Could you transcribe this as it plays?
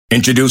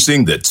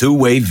Introducing the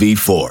Two-Way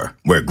V4,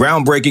 where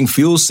groundbreaking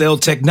fuel cell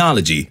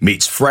technology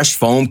meets fresh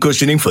foam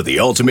cushioning for the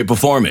ultimate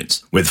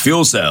performance. With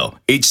Fuel Cell,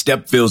 each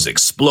step feels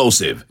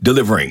explosive,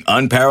 delivering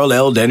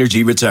unparalleled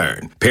energy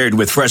return. Paired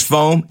with fresh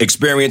foam,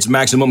 experience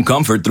maximum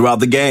comfort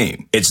throughout the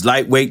game. Its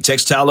lightweight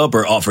textile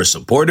upper offers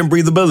support and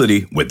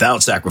breathability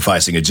without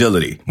sacrificing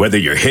agility. Whether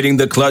you're hitting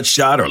the clutch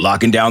shot or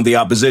locking down the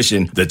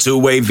opposition, the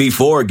Two-Way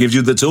V4 gives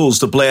you the tools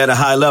to play at a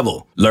high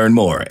level. Learn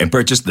more and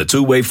purchase the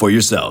Two-Way for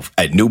yourself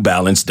at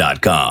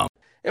newbalance.com.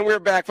 And we're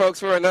back, folks,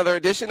 for another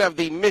edition of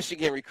the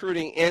Michigan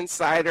Recruiting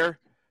Insider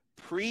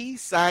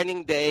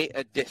Pre-Signing Day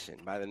edition.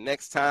 By the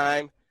next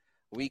time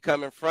we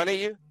come in front of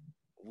you,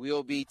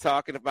 we'll be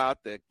talking about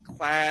the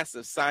class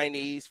of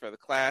signees for the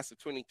class of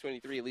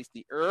 2023, at least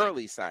the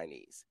early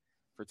signees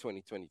for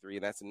 2023.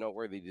 And that's a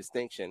noteworthy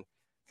distinction,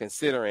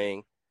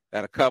 considering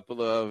that a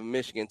couple of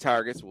Michigan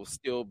targets will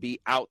still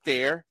be out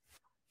there,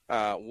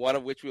 one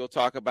of which we'll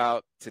talk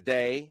about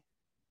today.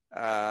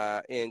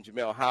 In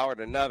Jamel Howard,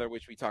 another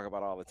which we talk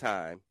about all the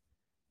time,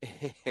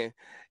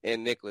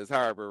 in Nicholas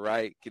Harbor,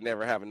 right? Can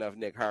never have enough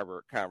Nick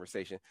Harbor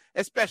conversation,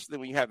 especially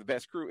when you have the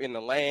best crew in the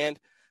land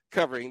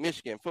covering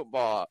Michigan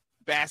football,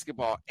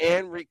 basketball,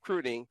 and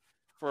recruiting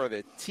for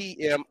the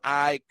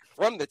TMI,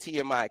 from the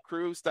TMI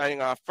crew.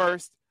 Starting off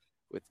first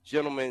with the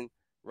gentleman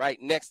right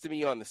next to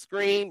me on the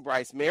screen,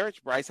 Bryce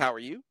Marriage. Bryce, how are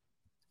you?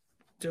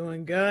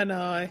 Doing good.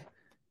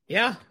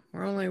 Yeah,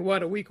 we're only,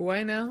 a week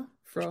away now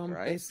from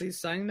right. AC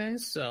signing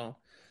days, so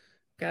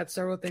got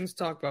several things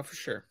to talk about for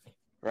sure.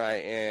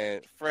 Right,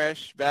 and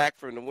fresh back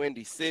from the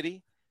Windy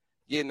City,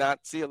 getting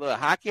out to see a little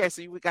hockey.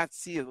 So you got to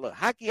see a little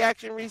hockey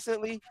action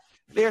recently.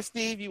 There,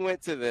 Steve, you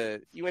went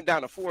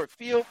down to Ford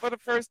Field for the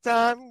first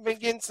time. You've been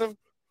getting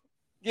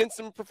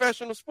some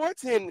professional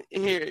sports in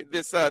here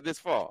this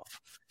fall.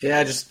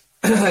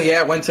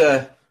 Yeah, went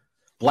to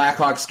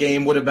Blackhawks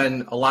game. Would have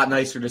been a lot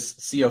nicer to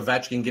see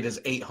Ovechkin get his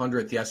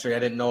 800th yesterday. I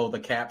didn't know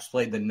the Caps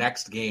played the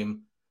next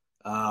game.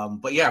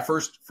 But yeah,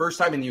 first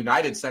time in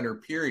United Center,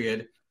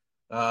 period.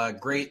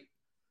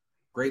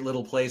 Great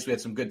little place. We had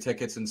some good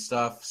tickets and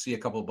stuff. See a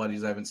couple of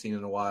buddies I haven't seen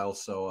in a while.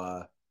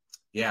 So,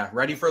 yeah,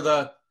 ready for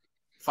the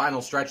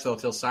final stretch, though,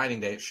 till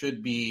signing day. It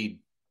should be,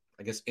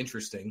 I guess,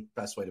 interesting,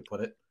 best way to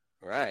put it.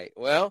 Right.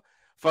 Well,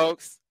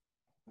 folks,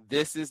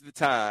 this is the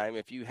time.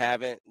 If you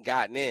haven't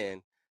gotten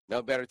in,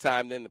 no better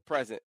time than the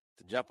present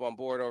to jump on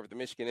board over at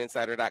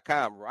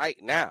theMichiganInsider.com right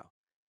now.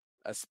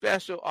 A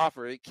special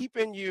offer,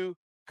 keeping you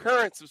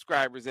current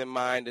subscribers in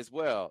mind as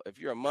well. If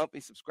you're a monthly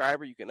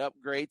subscriber, you can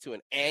upgrade to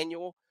an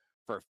annual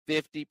for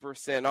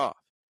 50% off.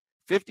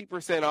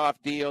 50% off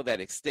deal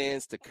that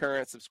extends to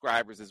current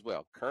subscribers as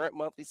well. Current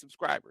monthly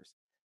subscribers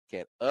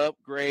can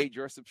upgrade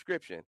your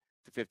subscription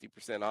to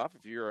 50% off.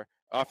 If you're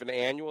off an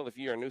annual, if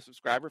you're a new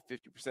subscriber,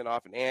 50%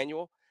 off an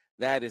annual.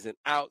 That is an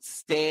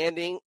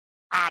outstanding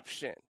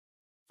option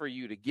for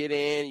you to get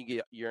in. You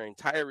get your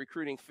entire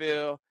recruiting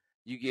fill.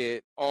 You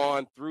get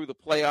on through the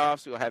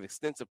playoffs. We'll have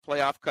extensive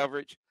playoff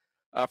coverage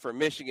for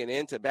Michigan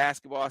into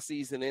basketball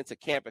season, into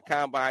camp and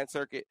combine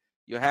circuit.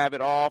 You'll have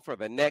it all for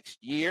the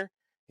next year.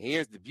 And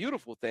here's the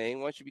beautiful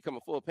thing. Once you become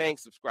a full paying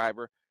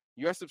subscriber,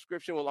 your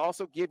subscription will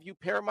also give you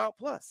Paramount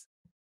Plus.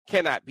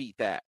 Cannot beat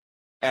that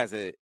as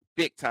a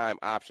big-time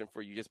option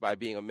for you just by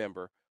being a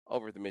member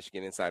over at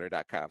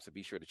theMichiganInsider.com. So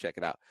be sure to check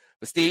it out.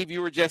 But, Steve,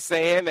 you were just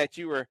saying that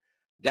you were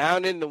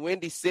down in the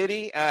Windy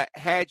City.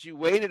 Had you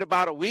waited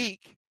about a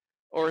week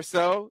or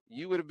so,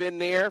 you would have been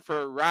there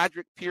for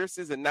Roderick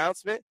Pierce's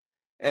announcement,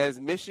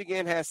 as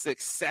Michigan has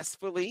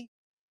successfully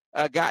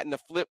gotten the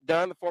flip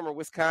done. The former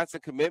Wisconsin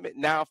commitment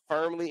now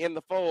firmly in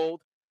the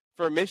fold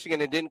for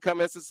Michigan. It didn't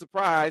come as a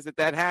surprise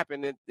that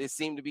happened. It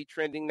seemed to be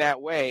trending that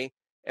way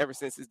ever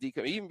since his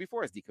decommitment, even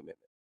before his decommitment.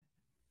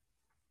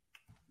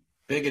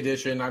 Big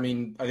addition. I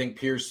mean, I think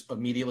Pierce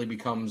immediately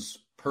becomes,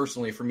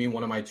 personally for me,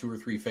 one of my 2 or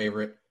 3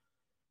 favorite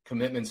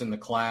commitments in the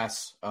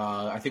class.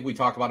 I think we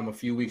talked about him a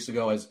few weeks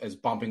ago as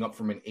bumping up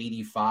from an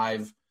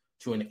 85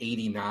 to an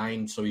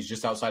 89. So he's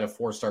just outside of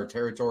 4-star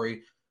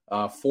territory.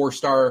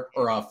 4-star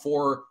or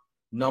 4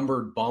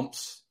 numbered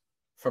bumps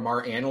from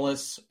our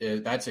analysts.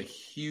 That's a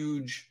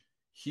huge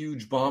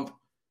bump.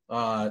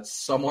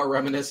 Somewhat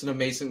reminiscent of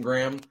Mason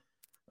Graham.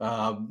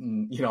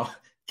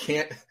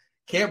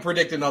 Can't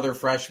predict another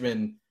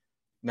freshman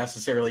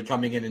necessarily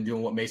coming in and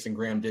doing what Mason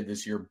Graham did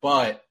this year,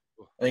 but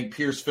I think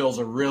Pierce fills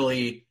a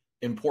really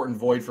important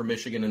void for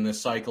Michigan in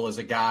this cycle as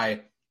a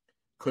guy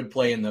could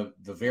play in the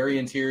very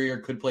interior,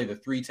 could play the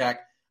 3-tech.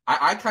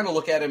 I kind of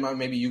look at him,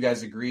 maybe you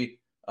guys agree,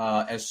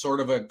 as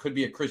sort of could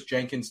be a Chris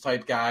Jenkins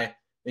type guy. I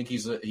think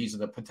he's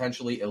a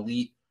potentially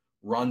elite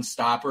run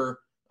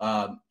stopper.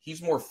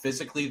 He's more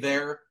physically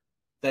there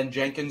than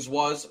Jenkins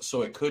was,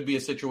 so it could be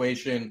a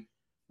situation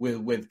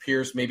with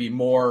Pierce, maybe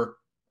more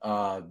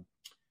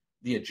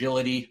the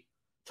agility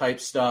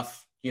type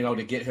stuff,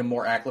 to get him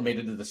more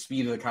acclimated to the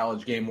speed of the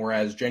college game,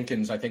 whereas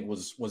Jenkins, I think,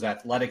 was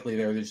athletically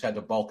there. They just had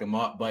to bulk him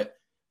up. But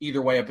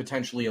either way, a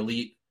potentially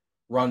elite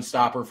run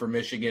stopper for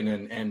Michigan.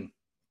 And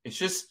it's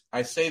just,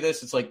 I say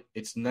this,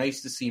 it's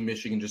nice to see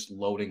Michigan just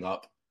loading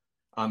up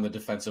on the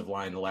defensive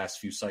line the last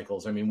few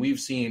cycles. I mean,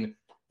 we've seen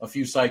a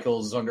few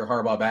cycles under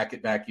Harbaugh back,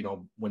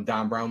 when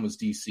Don Brown was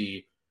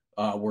DC,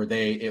 where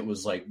it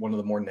was like one of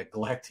the more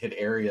neglected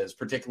areas,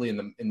 particularly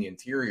in the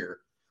interior,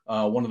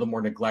 one of the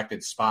more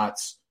neglected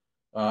spots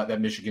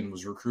that Michigan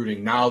was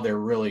recruiting. Now they're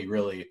really,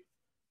 really,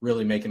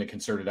 really making a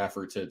concerted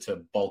effort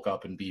to bulk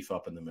up and beef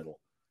up in the middle.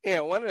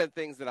 Yeah, one of the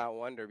things that I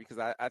wonder, because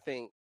I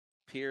think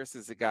Pierce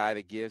is a guy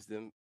that gives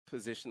them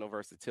positional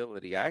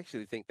versatility. I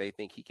actually think they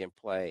think he can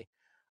play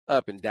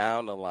up and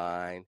down the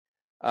line.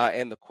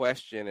 And the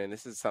question, and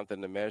this is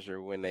something to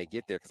measure when they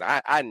get there,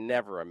 because I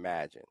never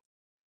imagined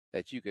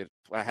that you could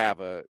have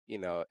a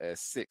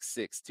 6'6",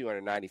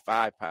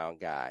 295-pound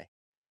guy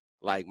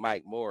like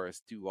Mike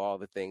Morris do all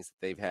the things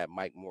that they've had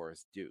Mike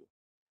Morris do.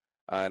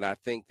 And I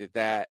think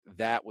that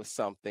was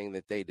something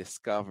that they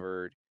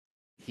discovered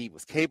he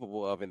was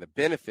capable of, and the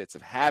benefits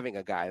of having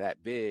a guy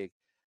that big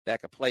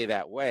that could play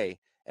that way.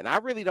 And I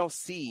really don't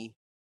see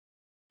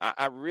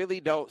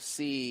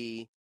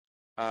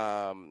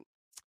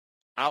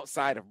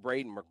outside of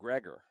Braden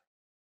McGregor,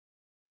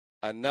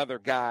 another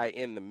guy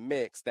in the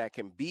mix that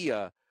can be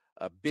a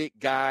big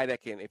guy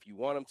that can, if you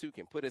want him to,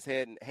 can put his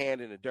hand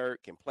in the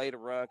dirt, can play the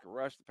run, can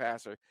rush the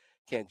passer,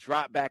 can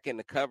drop back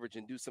into coverage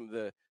and do some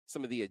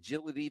of the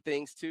agility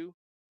things too.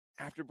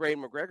 After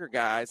Braden McGregor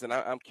guys, and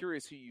I'm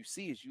curious who you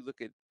see as you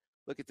look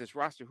at this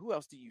roster. Who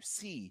else do you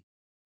see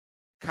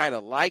kind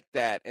of like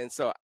that? And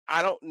so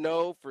I don't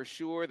know for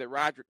sure that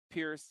Roderick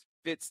Pierce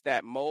fits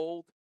that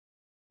mold,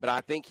 but I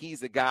think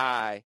he's a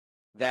guy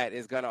that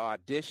is going to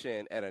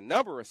audition at a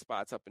number of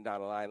spots up and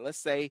down the line. Let's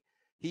say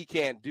he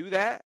can't do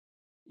that.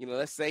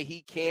 Let's say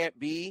he can't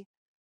be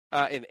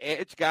an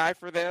edge guy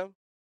for them.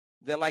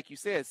 Then, like you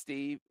said,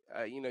 Steve,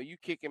 you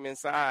kick him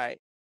inside,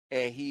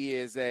 and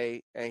he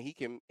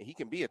can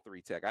be a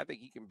 3-tech. I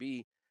think he can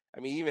be. I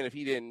mean, even if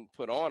he didn't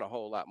put on a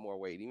whole lot more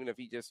weight, even if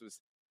he just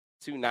was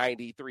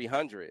 290,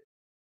 300,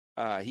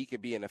 he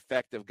could be an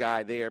effective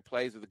guy there.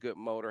 Plays with a good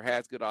motor,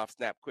 has good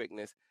off-snap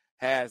quickness,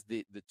 has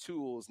the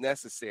tools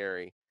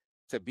necessary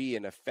to be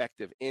an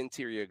effective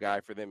interior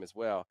guy for them as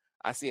well.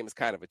 I see him as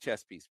kind of a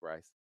chess piece,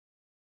 Bryce.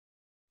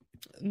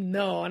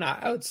 No, and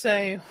I would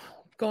say,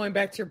 going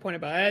back to your point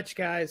about edge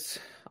guys,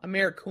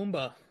 Amir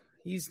Kumba,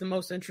 he's the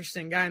most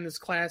interesting guy in this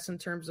class in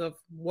terms of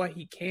what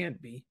he can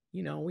be.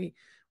 We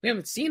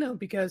haven't seen him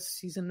because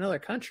he's in another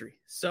country,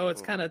 so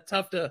it's kind of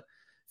tough to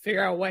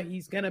figure out what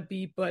he's going to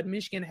be. But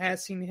Michigan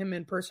has seen him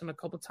in person a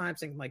couple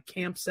times in like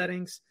camp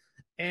settings,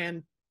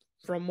 and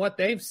from what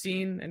they've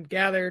seen and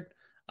gathered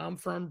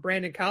from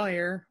Brandon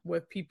Collier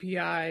with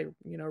PPI,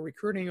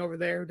 recruiting over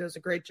there, who does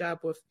a great job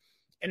with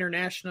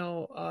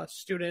international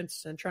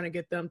students and trying to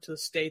get them to the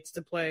States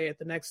to play at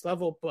the next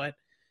level. But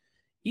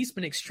he's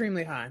been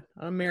extremely high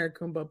on Amir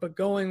Kumba. But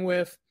going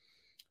with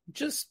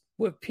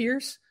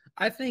Pierce,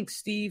 I think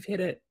Steve hit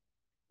it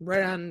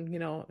right on,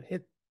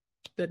 hit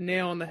the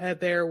nail on the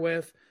head there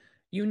with,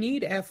 you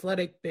need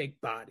athletic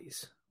big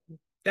bodies.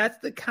 That's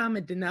the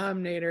common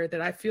denominator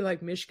that I feel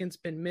like Michigan's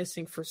been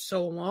missing for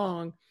so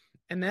long.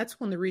 And that's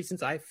one of the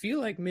reasons I feel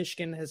like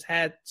Michigan has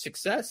had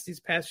success these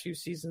past few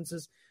seasons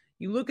is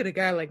you look at a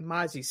guy like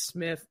Mozzie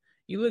Smith,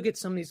 you look at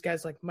some of these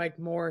guys like Mike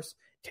Morris,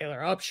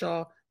 Taylor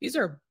Upshaw. These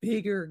are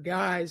bigger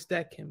guys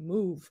that can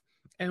move.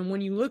 And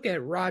when you look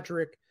at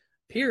Roderick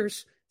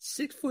Pierce,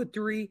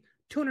 6'3",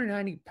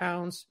 290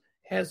 pounds,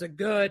 has a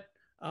good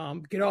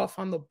get off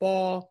on the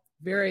ball,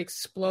 very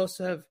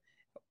explosive.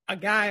 A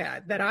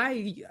guy that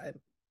I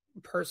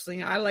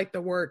personally, I like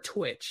the word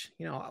twitch.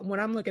 When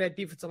I'm looking at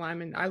defensive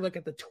linemen, I look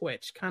at the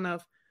twitch, kind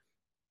of,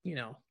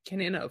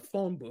 can in a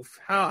phone booth.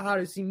 How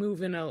does he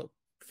move in a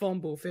phone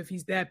booth if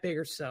he's that big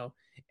or so?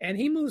 And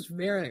he moves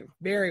very,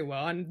 very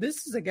well. And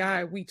this is a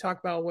guy we talk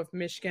about with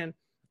Michigan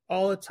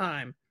all the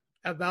time,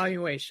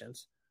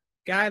 evaluations.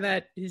 Guy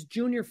that his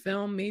junior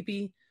film,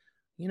 maybe,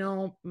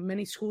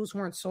 many schools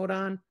weren't sold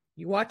on.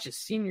 You watch his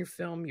senior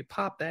film, you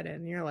pop that in,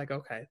 and you're like,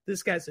 okay,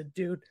 this guy's a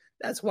dude.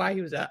 That's why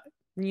he was,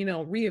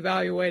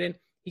 reevaluated.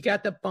 He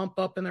got the bump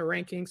up in the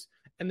rankings,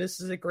 and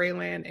this is a great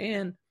land.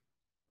 And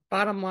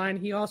bottom line,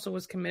 he also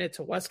was committed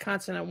to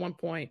Wisconsin at one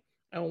point.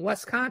 And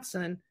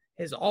Wisconsin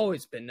has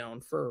always been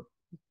known for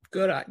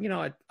good,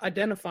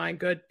 identifying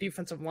good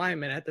defensive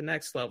linemen at the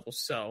next level.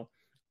 So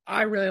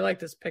I really like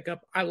this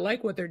pickup. I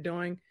like what they're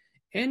doing.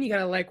 And you got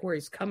to like where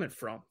he's coming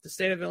from, the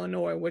state of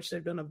Illinois, which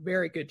they've done a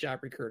very good job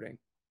recruiting.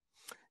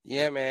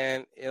 Yeah,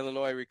 man.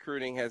 Illinois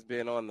recruiting has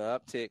been on the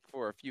uptick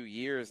for a few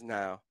years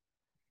now.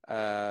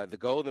 The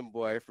golden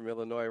boy from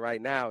Illinois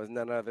right now is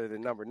none other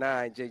than number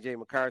 9, J.J.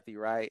 McCarthy,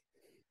 right?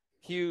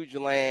 Huge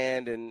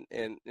land,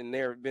 and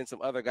there have been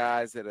some other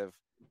guys that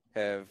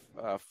have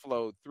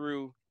flowed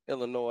through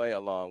Illinois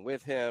along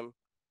with him.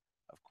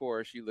 Of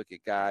course, you look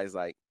at guys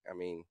like,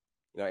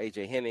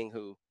 A.J. Henning,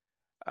 who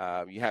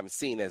you haven't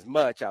seen as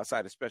much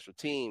outside of special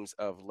teams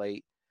of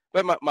late.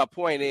 But my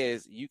point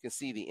is, you can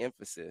see the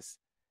emphasis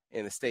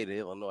in the state of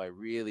Illinois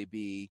really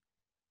be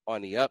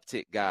on the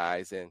uptick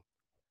guys. And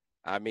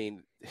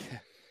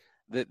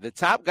the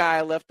top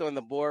guy left on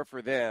the board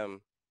for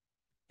them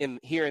in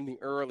the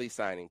early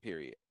signing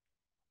period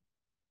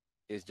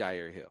is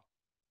Jair Hill.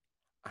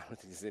 I don't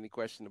think there's any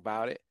question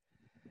about it.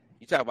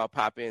 You talk about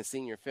pop in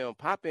senior film,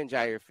 pop in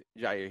Jair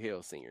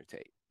Hill senior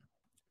tape.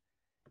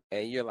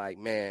 And you're like,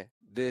 man,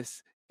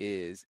 this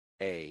is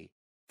a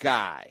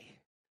guy.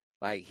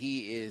 Like,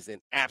 he is an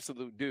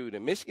absolute dude.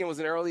 And Michigan was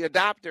an early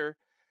adopter.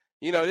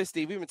 You know this,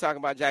 Steve. We've been talking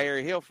about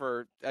Jair Hill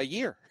for a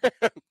year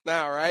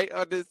now, right?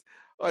 On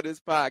this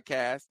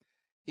podcast.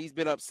 He's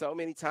been up so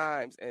many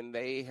times, and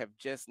they have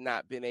just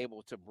not been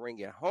able to bring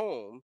it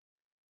home.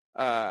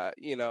 At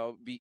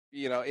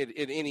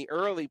any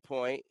early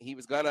point, he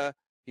was gonna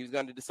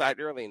decide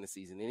early in the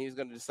season, and he was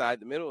gonna decide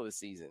the middle of the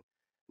season.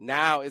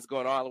 Now it's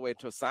going all the way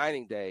to a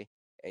signing day,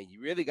 and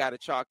you really got to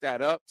chalk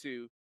that up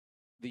to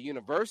the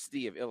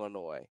University of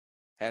Illinois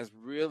has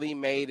really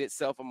made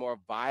itself a more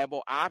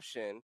viable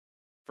option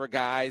for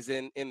guys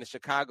in the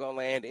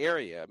Chicagoland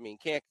area. I mean,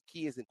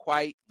 Kankakee isn't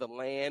quite the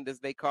land, as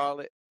they call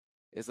it.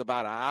 It's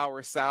about an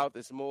hour south.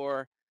 It's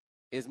more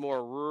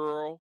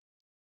rural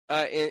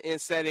in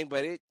setting,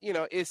 but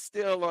it's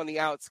still on the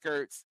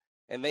outskirts,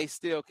 and they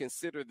still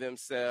consider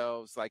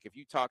themselves, like, if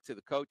you talk to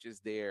the coaches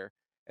there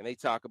and they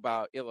talk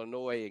about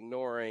Illinois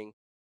ignoring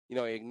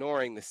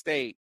the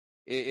state,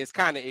 it's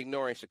kind of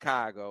ignoring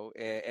Chicago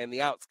and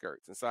the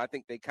outskirts. And so I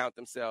think they count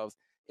themselves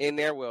in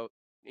there. Well,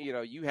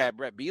 you had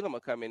Brett Bielema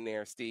come in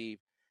there, Steve,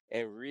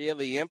 and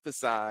really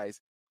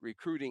emphasize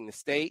recruiting the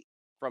state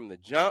from the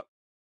jump.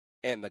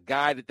 And the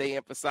guy that they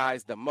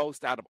emphasized the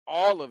most out of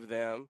all of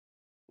them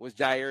was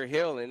Jair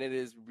Hill, and it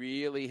has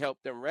really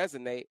helped them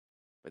resonate.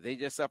 But they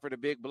just suffered a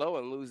big blow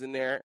in losing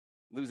their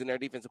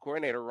defensive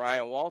coordinator,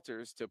 Ryan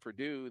Walters, to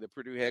Purdue, the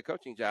Purdue head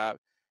coaching job.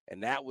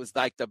 And that was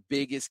like the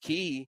biggest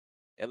key,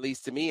 at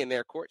least to me, in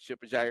their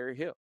courtship of Jair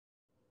Hill.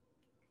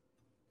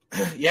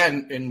 Yeah,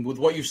 and with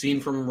what you've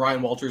seen from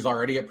Ryan Walters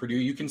already at Purdue,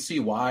 you can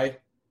see why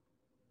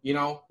he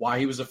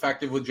was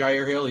effective with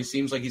Jair Hill. He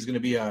seems like he's going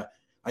to be I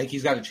think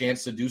he's got a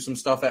chance to do some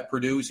stuff at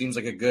Purdue. He seems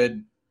like a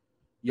good,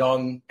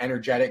 young,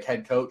 energetic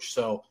head coach.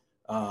 So,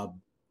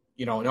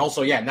 and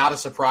also, not a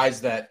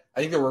surprise that I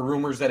think there were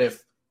rumors that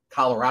if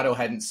Colorado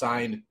hadn't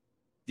signed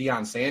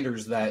Deion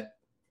Sanders, that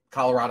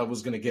Colorado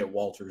was going to get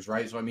Walters,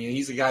 right? So, I mean,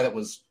 he's a guy that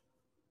was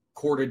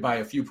courted by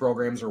a few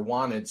programs or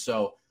wanted.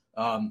 So,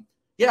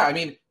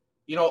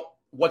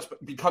 what's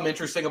become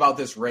interesting about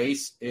this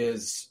race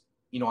is,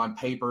 on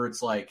paper,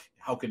 it's like,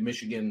 how could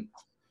Michigan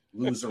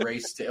lose a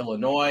race to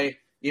Illinois?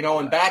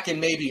 And back in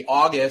maybe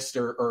August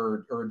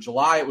or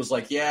July, it was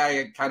like,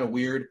 kind of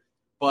weird.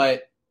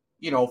 But,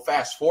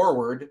 fast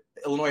forward,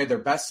 Illinois had their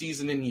best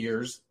season in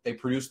years. They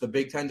produced the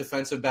Big Ten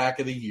Defensive Back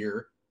of the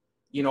Year.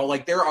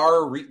 There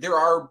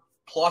are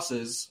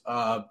pluses,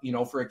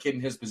 for a kid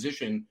in his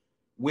position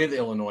with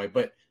Illinois.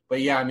 But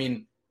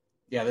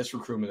this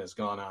recruitment has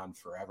gone on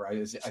forever.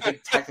 I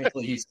think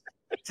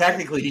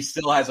technically he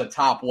still has a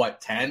top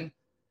 10?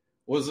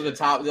 Was it a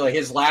top? Like,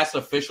 his last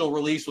official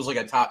release was like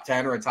a top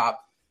 10 or a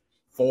top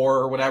 4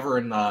 or whatever.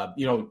 And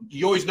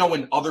you always know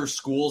when other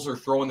schools are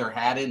throwing their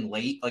hat in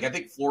late. Like, I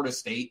think Florida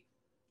State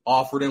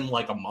offered him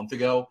like a month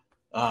ago.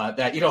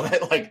 That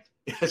like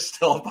is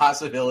still a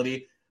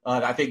possibility.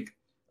 I think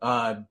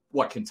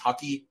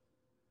Kentucky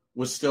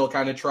was still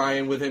kind of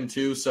trying with him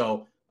too.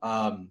 So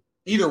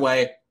either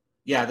way.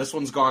 Yeah, this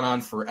one's gone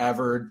on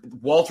forever.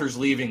 Walters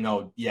leaving,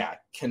 though,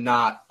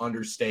 cannot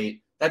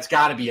understate. That's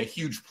got to be a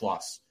huge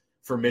plus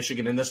for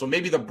Michigan in this one.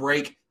 Maybe the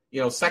break,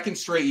 second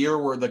straight year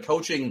where the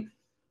coaching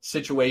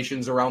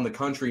situations around the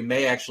country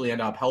may actually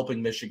end up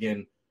helping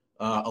Michigan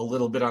a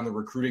little bit on the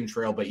recruiting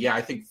trail. But,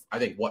 I think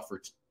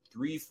for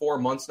 3-4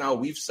 months now,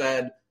 we've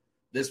said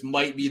this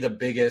might be the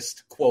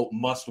biggest, quote,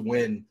 must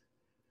win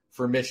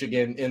for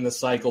Michigan in the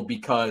cycle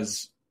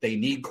because they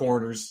need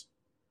corners.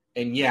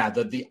 And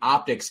the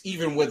optics,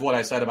 even with what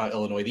I said about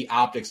Illinois, the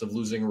optics of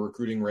losing a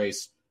recruiting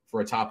race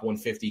for a top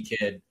 150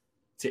 kid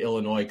to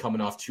Illinois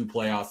coming off 2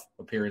 playoff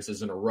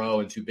appearances in a row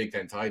and 2 Big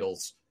Ten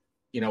titles,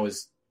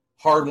 is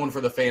hard one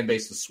for the fan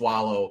base to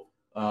swallow,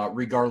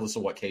 regardless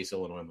of what case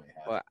Illinois might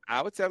have. Well,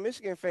 I would tell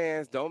Michigan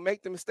fans, don't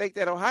make the mistake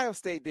that Ohio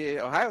State did.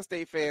 Ohio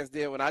State fans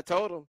did when I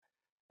told them,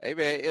 hey,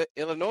 man,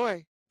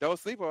 Illinois, don't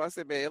sleep on it. I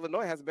said, man,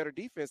 Illinois has a better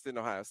defense than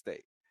Ohio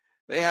State.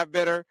 They have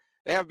better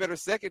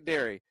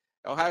secondary.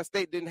 Ohio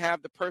State didn't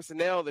have the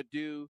personnel to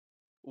do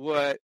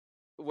what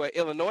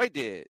Illinois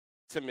did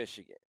to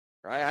Michigan,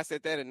 right? I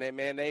said that, and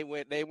they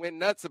went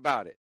nuts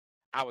about it.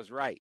 I was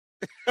right.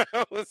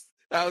 I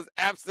was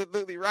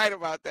absolutely right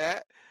about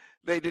that.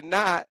 They did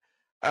not,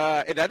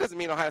 and that doesn't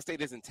mean Ohio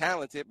State isn't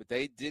talented, but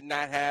they do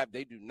not have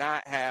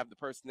the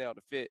personnel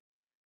to fit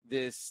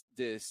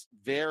this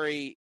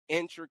very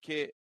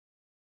intricate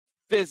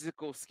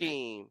physical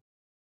scheme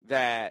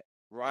that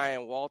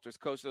Ryan Walters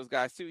coached those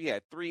guys too. He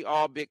had 3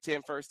 all Big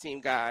Ten first team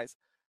guys.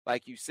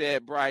 Like you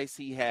said, Bryce,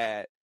 he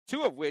had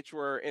 2 of which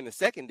were in the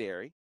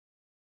secondary.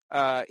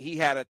 He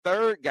had a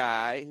 3rd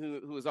guy who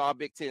was all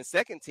Big Ten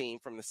second team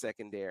from the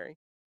secondary.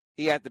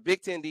 He had the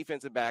Big Ten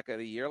Defensive Back of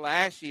the Year.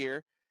 Last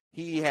year,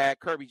 he had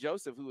Kirby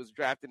Joseph, who was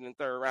drafted in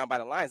the 3rd round by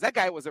the Lions. That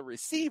guy was a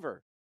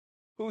receiver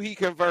who he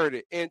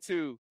converted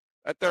into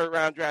a 3rd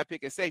round draft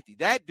pick at safety.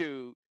 That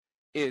dude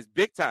is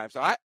big time. So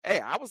I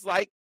was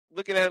like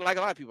looking at it like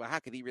a lot of people. How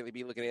could he really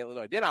be looking at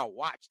Illinois? Then I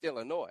watched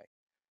Illinois.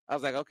 I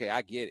was like, okay,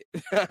 I get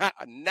it.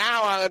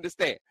 Now I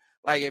understand.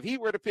 Like if he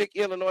were to pick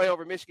Illinois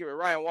over Michigan with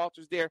Ryan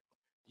Walters there,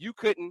 you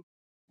couldn't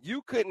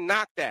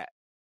knock that.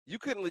 You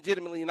couldn't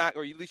legitimately knock,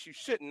 or at least you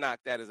shouldn't knock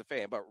that as a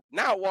fan. But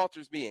now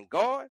Walters being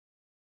gone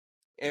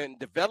and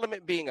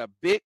development being a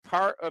big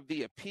part of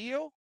the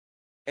appeal,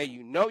 and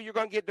you know you're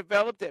going to get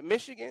developed at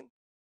Michigan.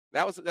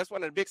 That's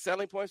one of the big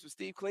selling points with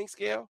Steve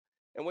Clinkscale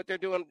and what they're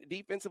doing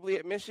defensively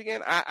at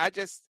Michigan. I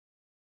just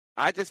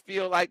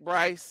feel like,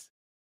 Bryce,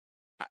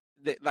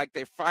 like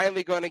they're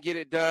finally going to get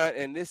it done,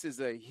 and this is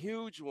a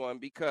huge one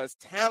because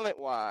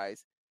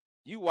talent-wise,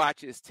 you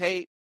watch his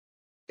tape,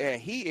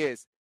 and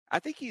I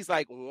think he's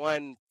like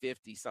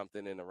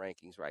 150-something in the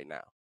rankings right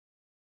now.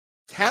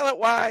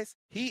 Talent-wise,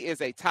 he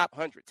is a top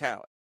 100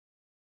 talent.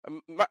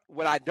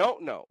 What I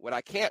don't know, what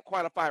I can't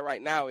quantify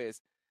right now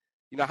is,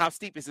 how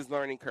steep is his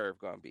learning curve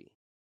going to be?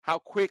 How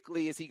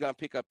quickly is he going to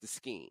pick up the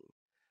scheme?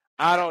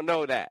 I don't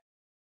know that.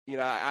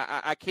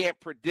 I can't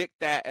predict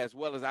that as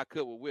well as I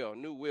could with Will.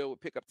 Knew Will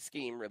would pick up the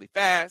scheme really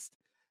fast,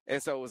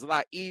 and so it was a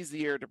lot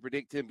easier to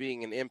predict him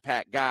being an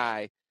impact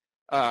guy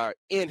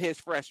in his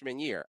freshman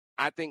year.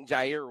 I think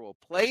Jair will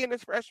play in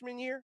his freshman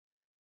year,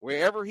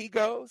 wherever he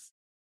goes,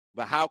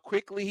 but how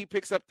quickly he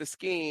picks up the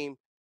scheme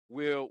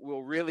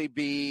will really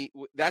be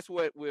 – that's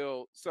what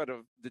will sort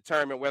of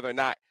determine whether or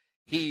not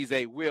he's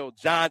a Will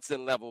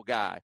Johnson level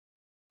guy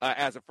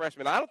as a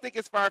freshman. I don't think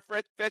it's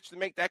far-fetched to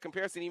make that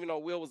comparison, even though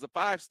Will was a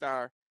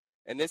 5-star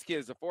and this kid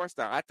is a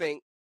 4-star. I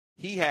think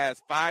he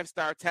has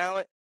 5-star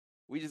talent.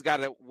 We just got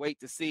to wait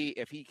to see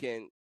if he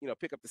can,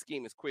 pick up the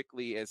scheme as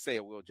quickly as, say,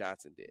 a Will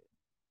Johnson did.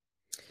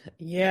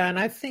 Yeah, and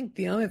I think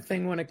the other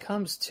thing when it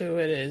comes to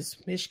it is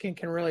Michigan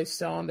can really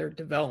sell on their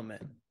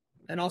development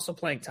and also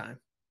playing time.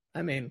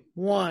 I mean,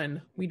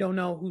 one, we don't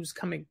know who's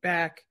coming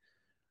back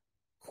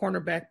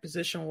cornerback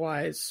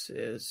position-wise.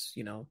 Is,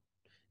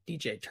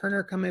 DJ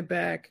Turner coming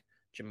back,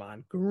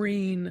 Jamon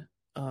Green,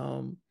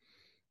 and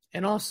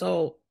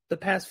also the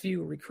past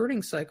few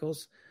recruiting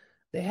cycles,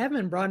 they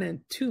haven't brought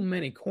in too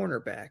many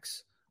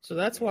cornerbacks. So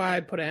that's why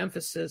I put an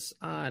emphasis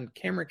on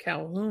Cameron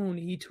Calhoun.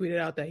 He tweeted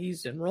out that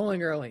he's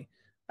enrolling early.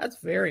 That's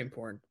very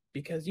important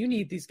because you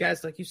need these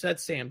guys, like you said,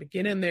 Sam, to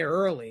get in there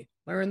early,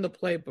 learn the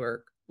playbook,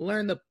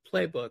 learn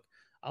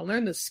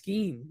the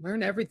scheme,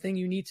 learn everything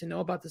you need to know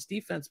about this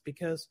defense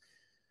because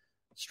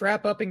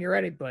strap up and you're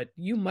ready, but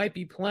you might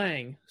be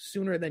playing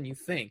sooner than you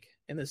think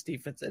in this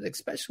defense, and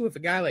especially with a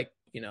guy like,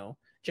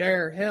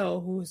 Jair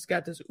Hill, who's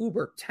got this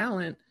uber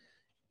talent.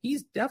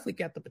 He's definitely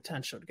got the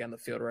potential to get on the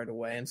field right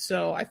away. And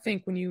so I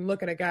think when you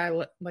look at a guy,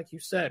 like you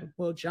said,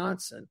 Will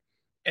Johnson,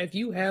 if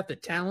you have the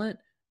talent,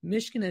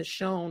 Michigan has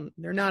shown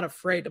they're not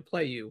afraid to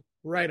play you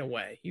right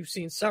away. You've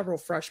seen several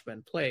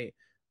freshmen play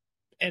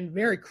in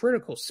very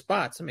critical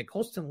spots. I mean,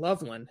 Colston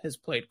Loveland has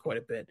played quite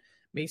a bit.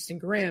 Mason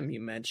Graham, you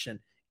mentioned.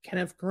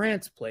 Kenneth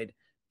Grant's played.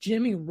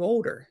 Jimmy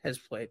Roeder has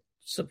played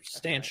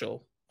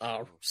substantial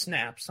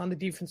snaps on the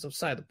defensive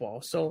side of the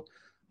ball. So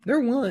they're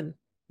willing,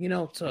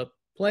 to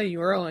play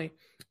you early.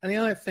 And the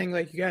other thing,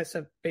 like you guys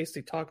have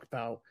basically talked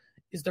about,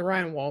 is the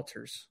Ryan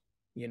Walters,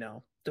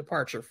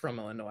 departure from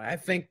Illinois. I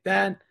think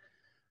that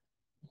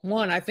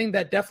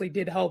definitely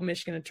did help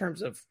Michigan in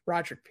terms of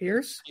Roderick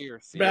Pierce.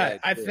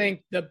 But I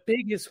think the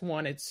biggest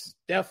one it's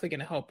definitely going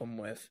to help him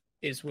with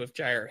is with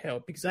Jair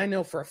Hill, because I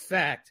know for a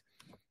fact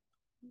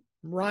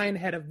Ryan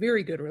had a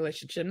very good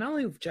relationship, not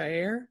only with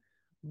Jair,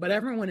 but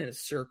everyone in his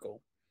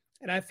circle.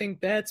 And I think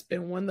that's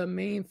been one of the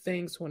main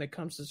things when it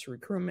comes to this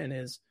recruitment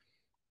is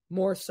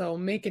more so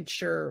making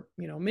sure,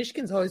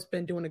 Michigan's always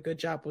been doing a good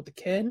job with the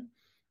kid,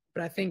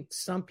 but I think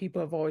some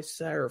people have always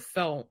said or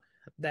felt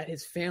that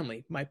his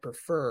family might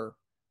prefer,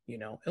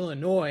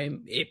 Illinois.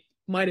 It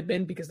might have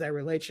been because of that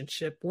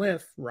relationship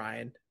with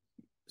Ryan.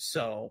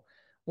 So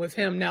with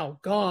him now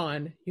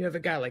gone, you have a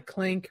guy like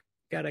Klink,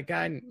 got a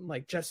guy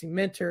like Jesse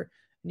Minter,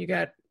 and you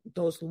got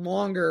those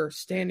longer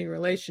standing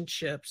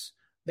relationships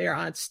there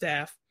on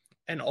staff.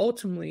 And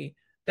ultimately,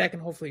 that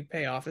can hopefully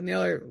pay off. And the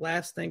other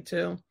last thing,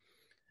 too,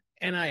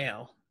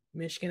 NIL.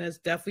 Michigan has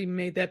definitely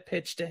made that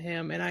pitch to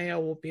him.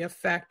 NIL will be a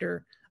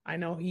factor. I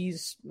know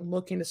he's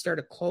looking to start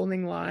a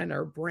clothing line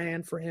or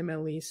brand for him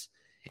at least.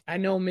 I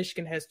know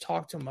Michigan has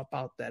talked to him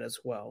about that as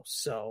well.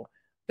 So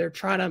they're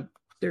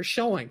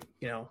showing,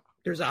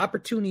 there's an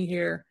opportunity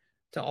here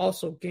to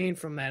also gain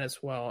from that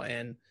as well.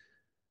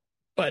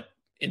 But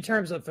in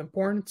terms of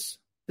importance,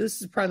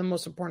 this is probably the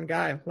most important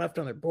guy left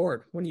on their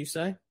board. Wouldn't you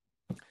say?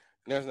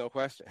 There's no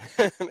question.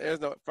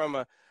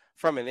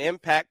 From an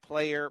impact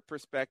player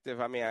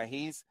perspective. I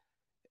mean,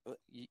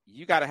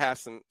 you got to have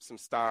some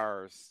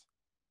stars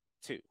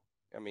too.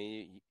 I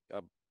mean,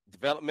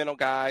 developmental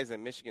guys,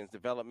 and Michigan's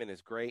development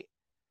is great.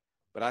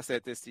 But I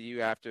said this to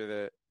you after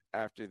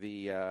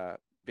the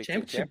Big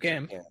championship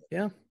game.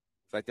 Yeah,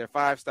 it's like their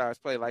 5-stars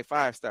played like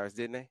 5-stars,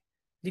 didn't they?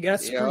 You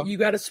got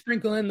to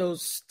sprinkle in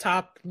those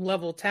top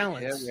level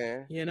talents.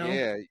 Yeah,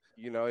 man.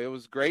 Yeah, it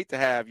was great to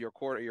have your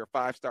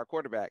 5-star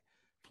quarterback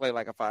play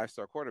like a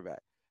 5-star quarterback.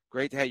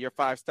 Great to have your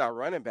 5-star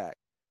running back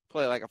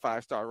play like a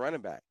 5-star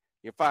running back.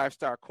 your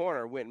 5-star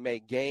corner went and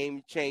made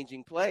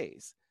game-changing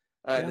plays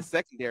in the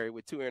secondary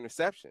with 2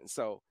 interceptions.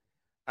 So,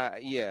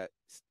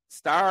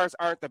 stars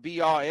aren't the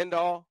be-all,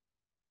 end-all,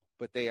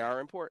 but they are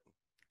important.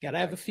 Got to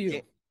have a few.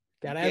 You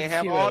can't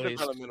have all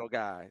developmental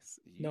guys.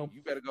 You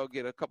better go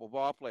get a couple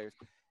ball players.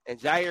 And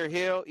Jair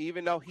Hill,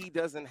 even though he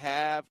doesn't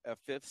have a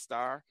 5th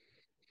star,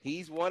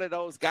 he's one of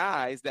those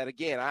guys that,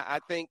 again, I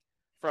think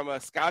from a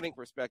scouting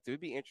perspective, it'd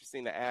be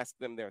interesting to ask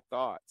them their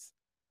thoughts.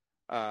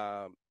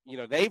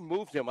 They've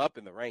moved him up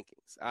in the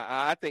rankings.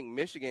 I think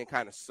Michigan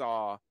kind of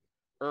saw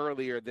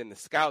earlier than the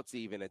scouts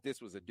even that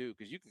this was a dude,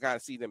 because you can kind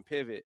of see them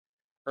pivot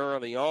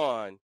early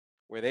on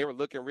where they were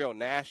looking real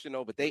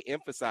national, but they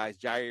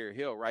emphasized Jair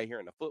Hill right here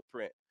in the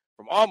footprint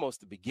from almost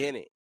the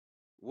beginning,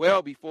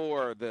 well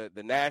before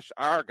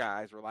our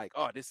guys were like,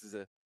 oh, this is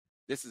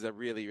a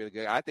really, really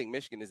good. I think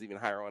Michigan is even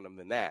higher on him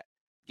than that.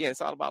 Again,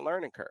 it's all about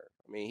learning curve.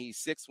 I mean, he's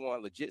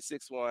 6'1", legit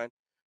 6'1",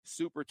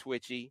 super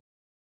twitchy,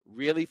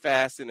 really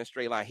fast in a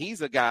straight line.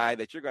 He's a guy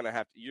that you're going to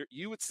have to,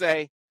 you would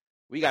say,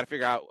 we got to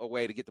figure out a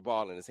way to get the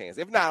ball in his hands.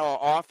 If not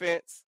on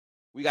offense,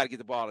 we got to get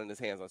the ball in his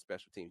hands on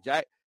special teams.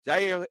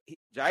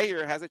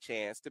 Jair has a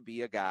chance to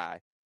be a guy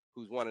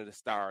who's one of the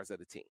stars of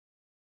the team.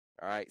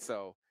 All right,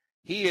 so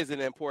he is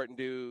an important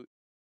dude.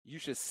 You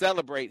should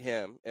celebrate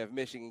him if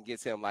Michigan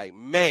gets him. Like,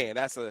 man,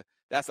 that's a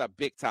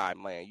big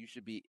time land. You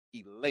should be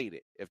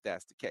elated if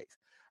that's the case.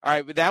 All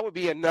right, but that would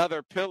be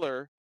another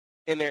pillar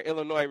in their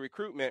Illinois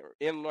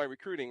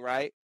recruiting,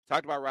 right?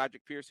 Talked about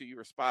Roderick Pierce, who you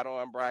were spot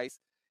on, Bryce.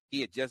 He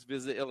had just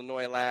visited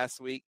Illinois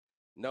last week.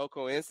 No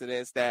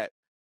coincidence that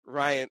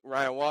Ryan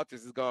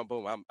Walters is going,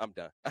 boom, I'm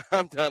done.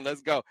 I'm done.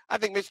 Let's go. I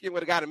think Michigan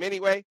would have got him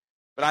anyway,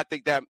 but I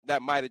think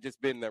that might have just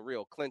been the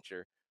real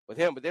clincher with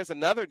him. But there's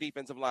another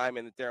defensive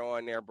lineman that they're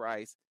on there,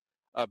 Bryce,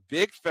 a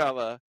big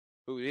fella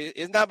who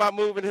is not about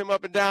moving him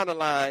up and down the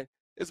line.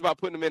 It's about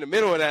putting him in the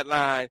middle of that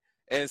line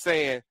and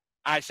saying,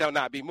 I shall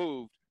not be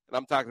moved. And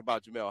I'm talking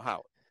about Jamel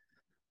Howard.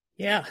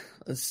 Yeah,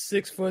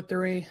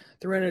 6'3",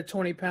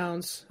 320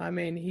 pounds. I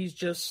mean, he's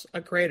just a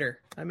crater.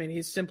 I mean,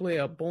 he's simply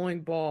a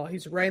bowling ball.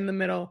 He's right in the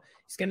middle.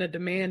 He's going to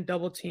demand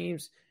double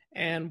teams.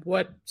 And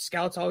what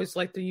scouts always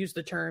like to use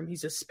the term,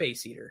 he's a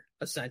space eater,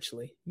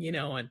 essentially.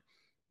 And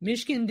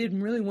Michigan did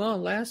really well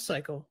last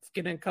cycle,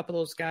 getting a couple of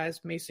those guys,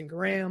 Mason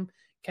Graham,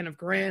 Kenneth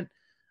Grant.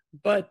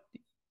 But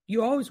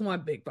you always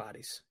want big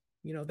bodies.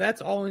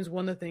 That's always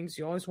one of the things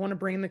you always want to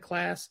bring in the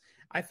class.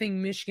 I think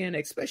Michigan,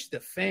 especially the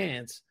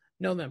fans,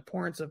 know the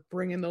importance of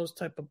bringing those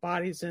type of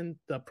bodies in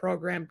the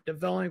program,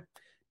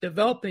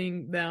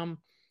 developing them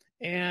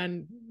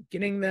and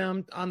getting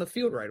them on the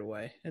field right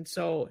away. And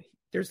so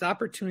there's the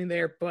opportunity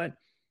there, but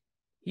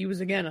he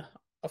was, again,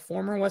 a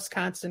former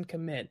Wisconsin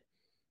commit,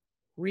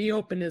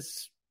 reopened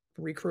his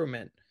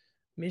recruitment.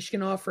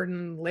 Michigan offered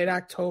in late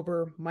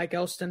October. Mike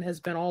Elston has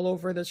been all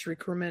over this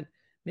recruitment.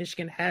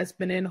 Michigan has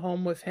been in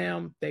home with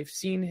him. They've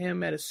seen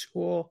him at a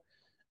school,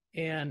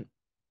 and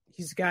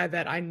he's a guy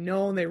that I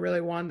know they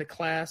really wanted the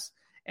class.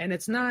 And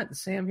it's not,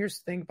 Sam, here's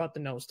the thing about the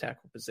nose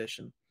tackle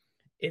position.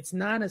 It's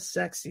not a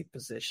sexy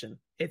position.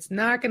 It's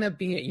not going to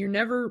be, you're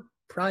never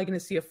probably going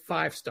to see a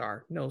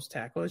 5-star nose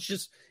tackle.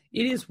 It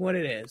is what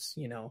it is,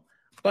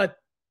 But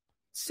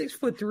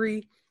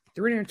 6'3",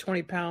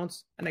 320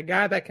 pounds, and a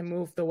guy that can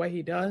move the way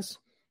he does,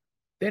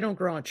 they don't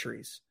grow on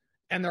trees.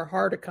 And they're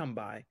hard to come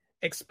by,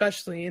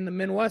 especially in the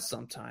Midwest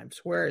sometimes.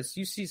 Whereas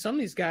you see some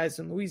of these guys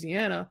in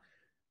Louisiana,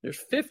 there's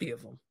 50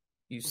 of them.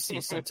 You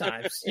see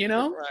sometimes,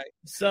 Right.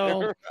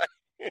 So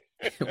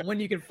Right. when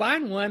you can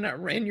find one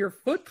in your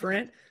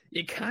footprint,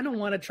 you kind of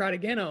want to try to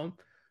get them.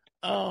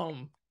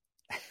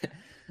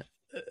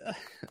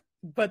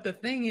 But the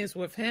thing is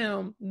with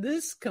him,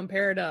 this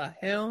compared to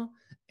Hill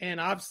and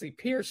obviously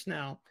Pierce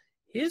now,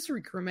 his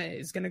recruitment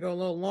is going to go a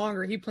little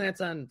longer. He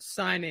plans on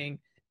signing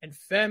in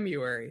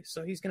February.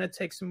 So he's going to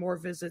take some more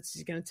visits.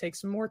 He's going to take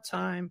some more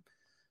time.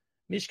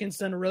 Michigan's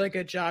done a really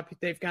good job.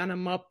 They've gotten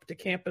him up to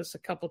campus a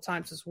couple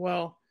times as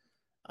well.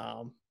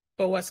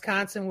 But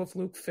Wisconsin with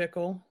Luke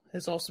Fickell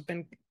has also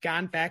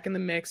gone back in the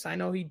mix. I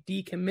know he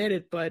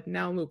decommitted, but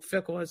now Luke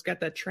Fickell has got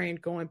that train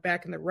going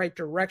back in the right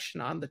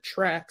direction on the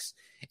tracks.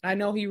 And I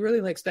know he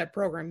really likes that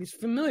program. He's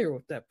familiar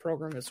with that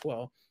program as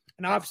well.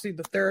 And obviously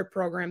the third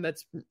program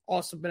that's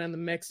also been in the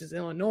mix is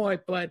Illinois,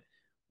 but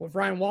with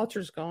Ryan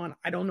Walters gone,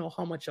 I don't know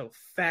how much of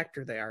a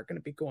factor they are going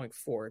to be going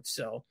forward.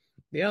 So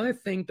the other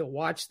thing to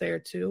watch there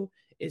too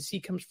is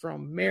he comes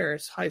from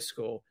Marist High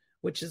School,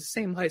 which is the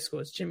same high school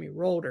as Jimmy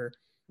Rolder.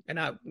 And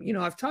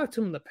I've talked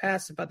to him in the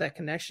past about that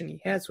connection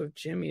he has with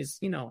Jimmy. Is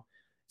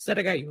that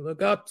a guy you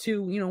look up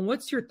to?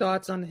 What's your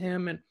thoughts on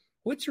him and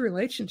what's your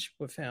relationship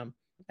with him?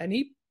 And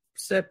he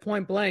said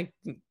point blank,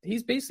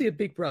 he's basically a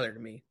big brother to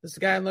me. This is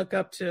a guy I look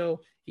up to.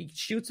 He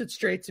shoots it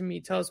straight to me,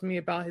 tells me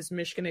about his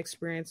Michigan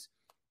experience.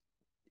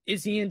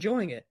 Is he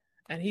enjoying it?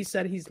 And he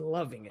said he's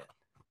loving it.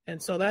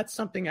 And so that's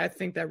something I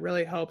think that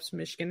really helps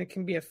Michigan. It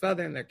can be a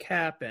feather in their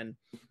cap. And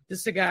this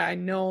is a guy I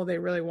know they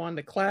really wanted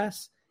the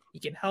class. He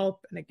can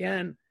help. And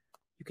again,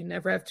 you can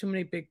never have too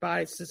many big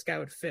bodies. This guy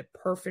would fit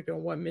perfect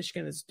on what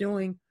Michigan is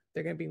doing.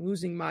 They're going to be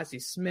losing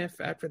Mozzie Smith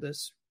after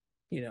this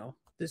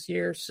this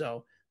year.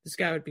 So this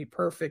guy would be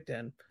perfect.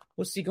 And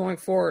we'll see going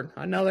forward,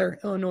 another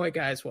Illinois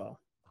guy as well.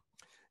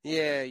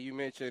 Yeah, you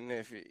mentioned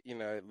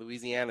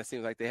Louisiana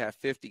seems like they have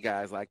 50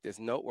 guys like this.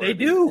 Noteworthy.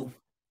 They do.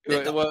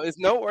 Well, it's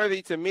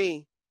noteworthy to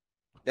me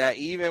that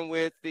even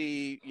with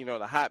the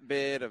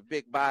hotbed of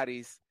big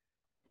bodies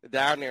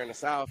down there in the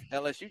South,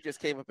 LSU just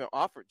came up and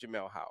offered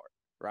Jamel Howard,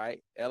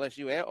 right?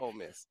 LSU and Ole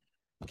Miss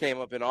came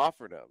up and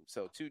offered him.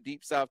 So 2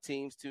 Deep South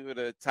teams, 2 of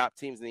the top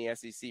teams in the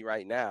SEC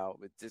right now.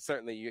 But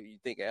certainly you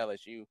think of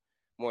LSU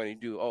more than you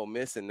do Ole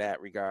Miss in that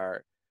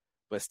regard.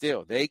 But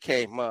still, they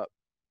came up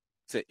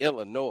to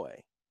Illinois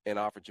and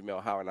offered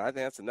Jamel Howard. And I think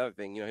that's another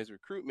thing. His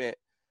recruitment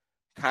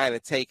kind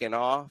of taken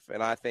off.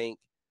 And I think,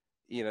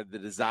 the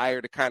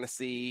desire to kind of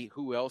see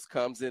who else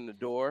comes in the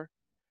door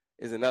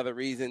is another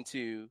reason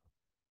to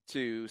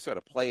sort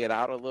of play it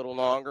out a little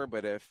longer.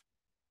 But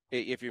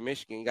if you're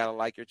Michigan, you got to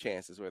like your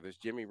chances, whether it's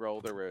Jimmy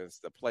Rolder, whether it's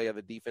the play of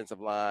the defensive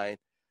line,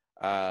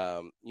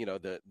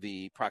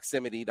 the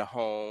proximity to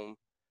home,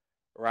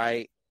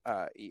 right?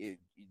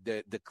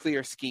 The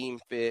clear scheme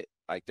fit.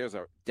 Like, there's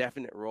a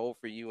definite role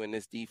for you in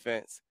this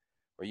defense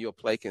where you'll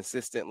play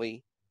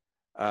consistently.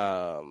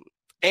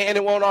 And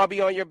it won't all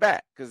be on your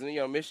back because,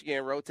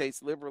 Michigan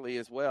rotates liberally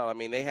as well. I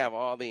mean, they have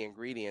all the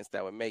ingredients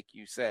that would make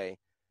you say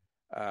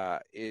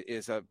it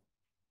is a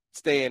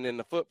staying in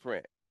the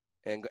footprint.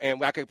 And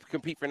I could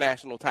compete for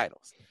national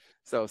titles.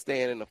 So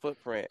staying in the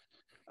footprint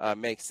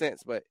makes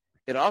sense. But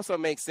it also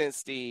makes sense,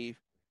 Steve,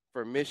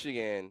 for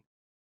Michigan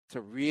to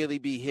really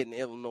be hitting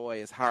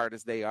Illinois as hard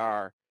as they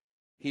are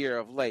here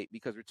of late,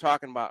 because we're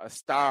talking about a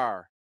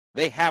star.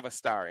 They have a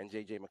star in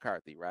J.J.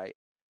 McCarthy, right?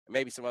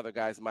 Maybe some other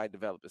guys might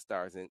develop as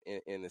stars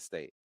in the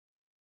state.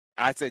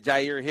 I said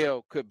Jair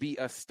Hill could be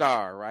a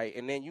star, right?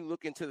 And then you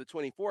look into the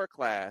 24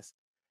 class,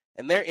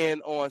 and they're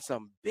in on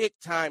some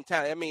big-time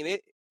talent. I mean,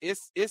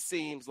 it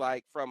seems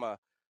like from a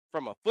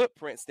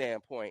footprint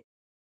standpoint,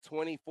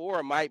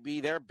 24 might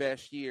be their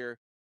best year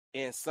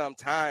in some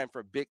time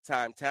for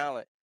big-time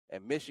talent,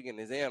 and Michigan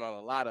is in on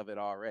a lot of it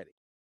already.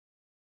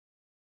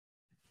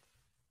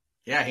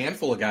 Yeah, a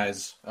handful of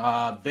guys.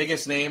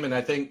 Biggest name, and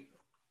I think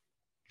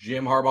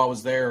Jim Harbaugh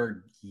was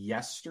there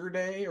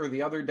yesterday or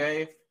the other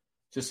day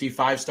to see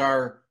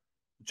 5-star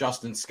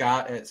Justin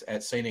Scott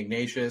at St.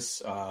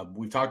 Ignatius.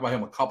 We've talked about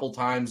him a couple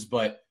times,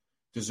 but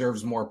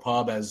deserves more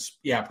pub as,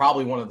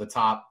 probably one of the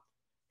top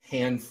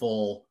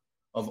handful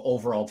of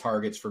overall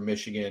targets for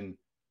Michigan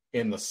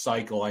in the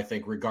cycle, I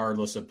think,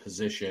 regardless of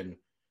position.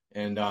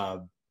 And,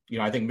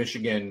 I think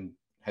Michigan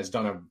has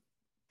done a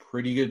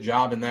pretty good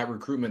job in that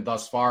recruitment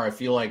thus far. I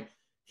feel like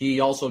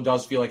he also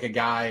does feel like a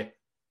guy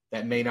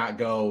that may not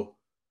go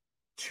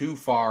too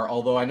far,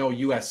 although I know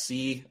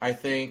USC, I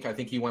think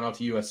he went out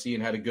to USC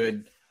and had a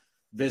good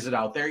visit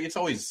out there. It's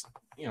always,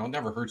 it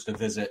never hurts to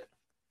visit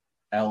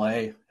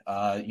LA,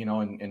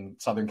 in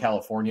Southern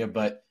California,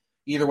 but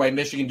either way,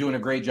 Michigan doing a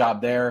great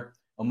job there.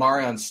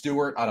 Omarion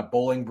Stewart out of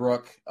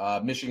Bolingbrook.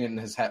 Michigan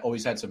has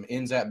always had some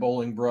ins at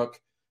Bolingbrook,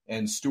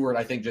 and Stewart,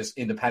 I think, just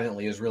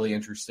independently is really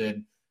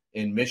interested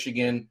in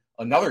Michigan.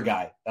 Another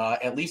guy,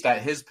 at least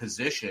at his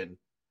position,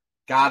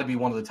 got to be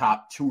one of the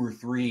top 2 or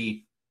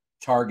 3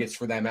 targets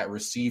for them at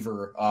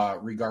receiver,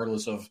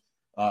 regardless of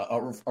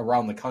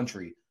around the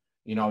country.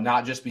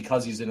 Not just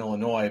because he's in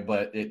Illinois,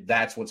 but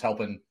that's what's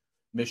helping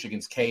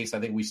Michigan's case.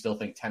 I think we still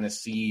think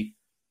Tennessee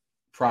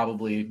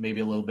probably maybe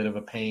a little bit of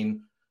a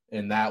pain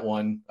in that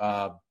one.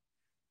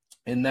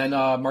 And then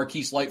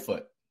Marquise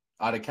Lightfoot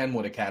out of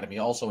Kenwood Academy,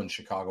 also in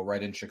Chicago,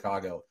 right in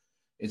Chicago,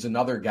 is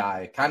another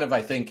guy. Kind of,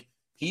 I think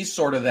he's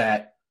sort of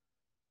that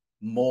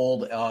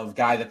mold of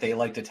guy that they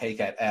like to take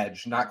at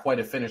edge. Not quite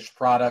a finished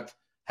product,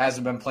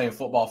 hasn't been playing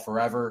football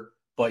forever,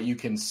 but you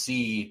can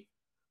see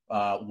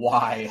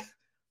why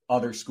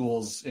other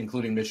schools,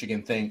 including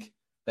Michigan, think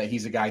that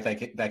he's a guy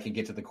that can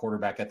get to the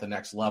quarterback at the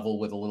next level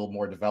with a little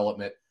more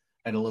development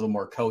and a little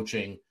more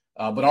coaching.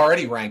 But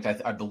already ranked,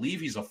 I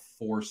believe he's a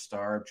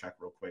 4-star. Check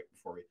real quick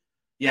before we.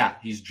 Yeah,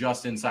 he's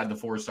just inside the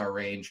 4-star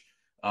range.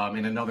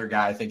 And another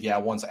guy, I think,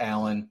 once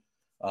Allen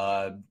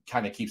kind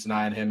of keeps an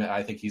eye on him,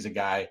 I think he's a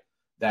guy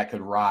that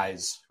could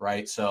rise,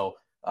 right? So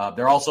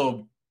they're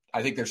also,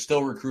 I think they're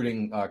still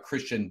recruiting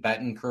Christian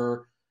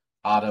Bettenker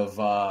out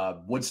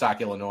of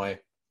Woodstock, Illinois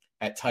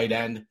at tight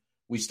end.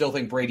 We still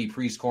think Brady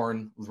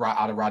Priestcorn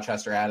out of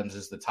Rochester Adams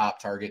is the top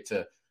target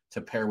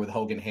to pair with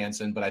Hogan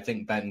Hansen, but I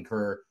think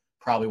Bettenker,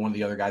 probably one of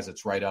the other guys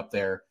that's right up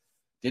there.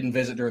 Didn't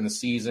visit during the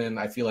season.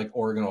 I feel like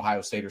Oregon,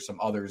 Ohio State, or some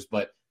others.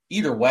 But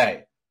either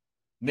way,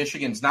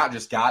 Michigan's not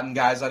just gotten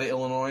guys out of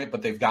Illinois,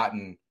 but they've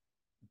gotten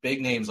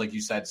big names, like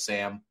you said,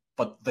 Sam.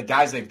 But the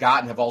guys they've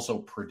gotten have also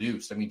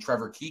produced. I mean,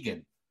 Trevor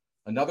Keegan,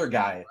 another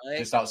guy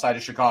just outside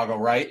of Chicago,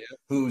 right?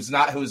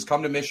 Yeah. Who's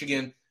come to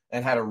Michigan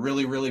and had a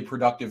really, really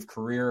productive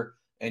career.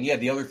 And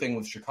the other thing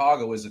with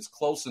Chicago is it's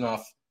close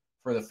enough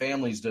for the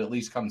families to at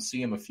least come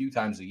see him a few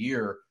times a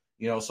year.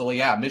 So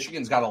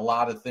Michigan's got a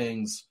lot of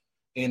things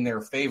in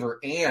their favor,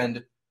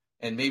 and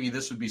maybe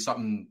this would be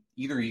something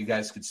either of you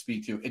guys could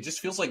speak to. It just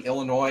feels like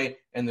Illinois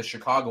and the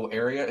Chicago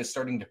area is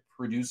starting to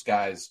produce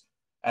guys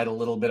at a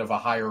little bit of a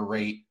higher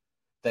rate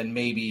than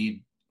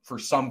maybe for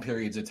some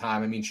periods of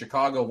time. I mean,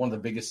 Chicago, one of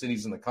the biggest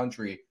cities in the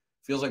country,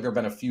 feels like there have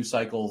been a few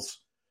cycles,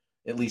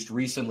 at least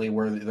recently,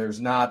 where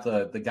there's not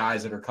the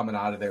guys that are coming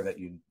out of there that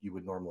you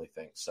would normally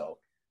think. So,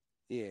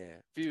 yeah.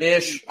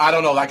 I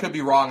don't know. I could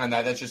be wrong on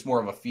that. That's just more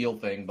of a feel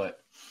thing, but.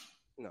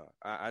 No,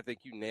 I think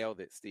you nailed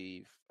it,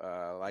 Steve.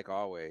 Like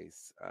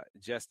always,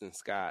 Justin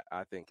Scott,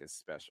 I think, is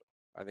special.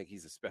 I think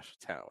he's a special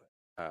talent.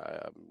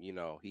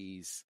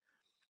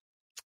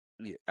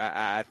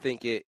 I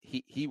think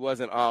he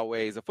wasn't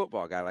always a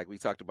football guy like we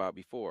talked about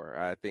before.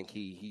 I think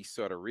he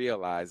sort of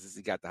realized as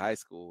he got to high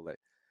school that,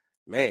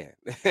 man,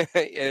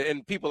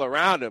 and people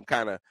around him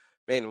kind of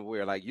made him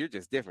aware, like, you're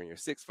just different. You're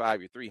 6'5",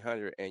 you're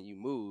 300, and you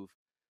move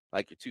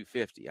like you're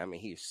 250. I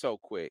mean, he's so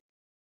quick,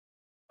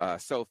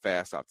 so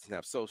fast off the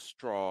snap, so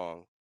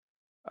strong,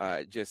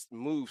 just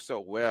moves so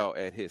well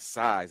at his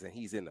size, and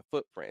he's in the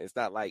footprint. It's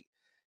not like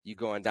you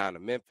going down to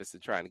Memphis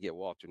and trying to get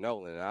Walter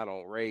Nolan, and I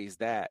don't raise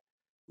that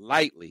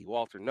lightly.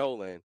 Walter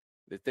Nolan,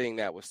 the thing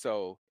that was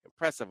so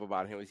impressive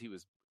about him was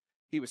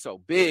he was so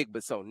big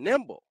but so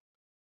nimble.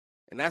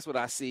 And that's what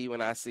I see when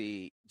I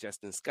see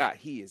Justin Scott.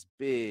 He is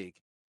big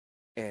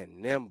and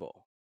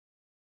nimble.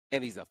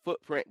 And he's a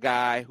footprint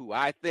guy who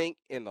I think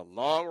in the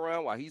long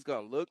run, while he's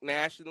going to look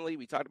nationally,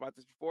 we talked about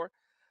this before,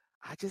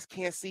 I just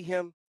can't see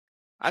him.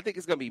 I think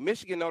it's going to be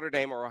Michigan, Notre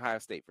Dame, or Ohio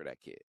State for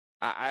that kid.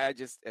 I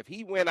just, if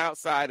he went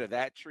outside of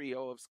that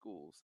trio of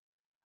schools,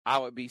 I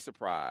would be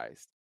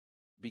surprised,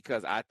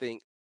 because I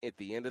think at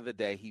the end of the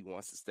day, he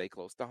wants to stay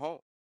close to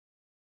home.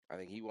 I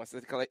think he wants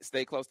to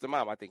stay close to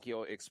mom. I think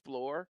he'll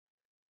explore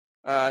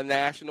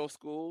national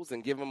schools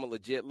and give them a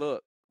legit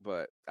look.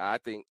 But I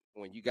think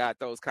when you got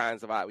those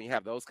kinds of, when you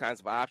have those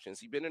kinds of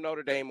options, you've been to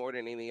Notre Dame more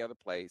than any other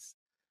place,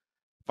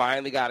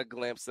 finally got a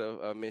glimpse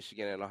of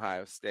Michigan and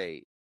Ohio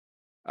State,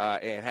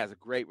 and has a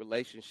great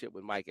relationship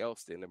with Mike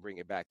Elston to bring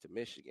it back to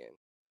Michigan.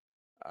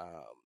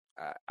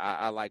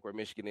 I like where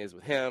Michigan is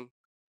with him.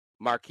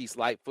 Marquise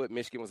Lightfoot,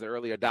 Michigan was an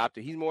early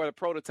adopter. He's more the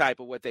prototype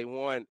of what they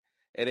want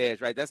at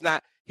edge, right?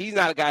 He's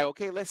not a guy,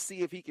 okay, let's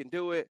see if he can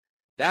do it.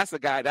 That's the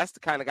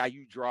kind of guy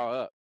you draw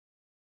up.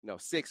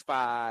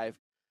 6'5",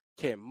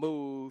 can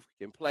move,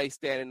 can play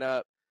standing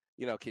up,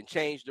 can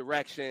change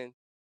direction.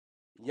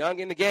 Young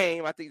in the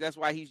game. I think that's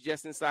why he's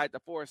just inside the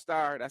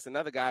 4-star. That's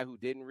another guy who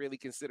didn't really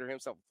consider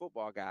himself a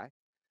football guy.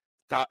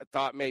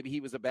 Thought maybe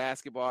he was a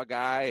basketball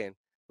guy and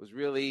was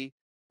really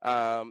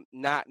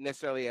not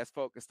necessarily as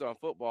focused on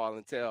football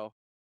until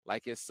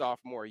like his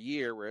sophomore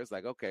year, where it's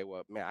like, okay,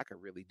 well, man, I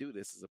could really do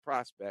this as a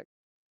prospect.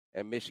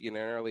 And Michigan,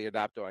 an early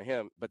adopter on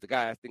him. But the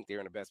guy I think they're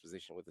in the best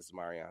position with is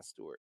Marion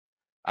Stewart.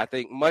 I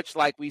think much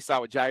like we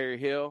saw with Jair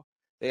Hill,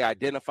 they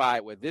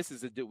identified, well, this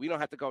is a dude. We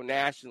don't have to go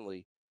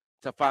nationally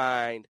to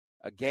find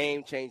a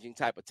game-changing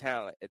type of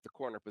talent at the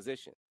corner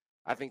position.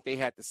 I think they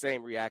had the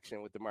same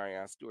reaction with the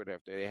Marion Stewart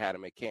after they had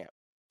him at camp.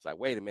 It's like,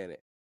 wait a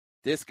minute.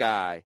 This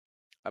guy,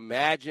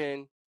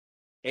 imagine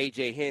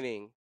A.J.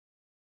 Henning,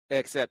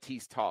 except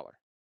he's taller.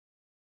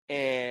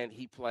 And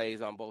he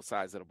plays on both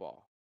sides of the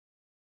ball.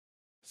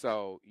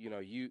 So,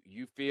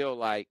 you feel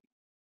like,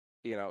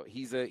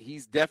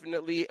 he's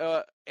definitely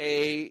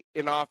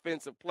an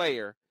offensive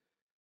player,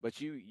 but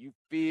you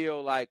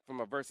feel like from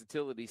a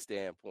versatility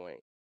standpoint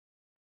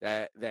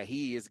that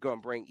he is going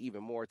to bring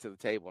even more to the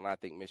table, and I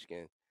think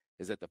Michigan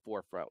is at the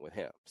forefront with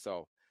him.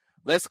 So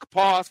let's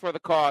pause for the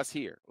cause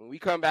here. When we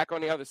come back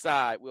on the other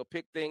side, we'll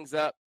pick things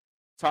up,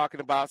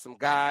 talking about some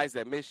guys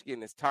that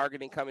Michigan is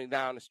targeting coming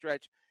down the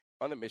stretch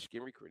on the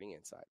Michigan Recruiting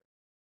Insider.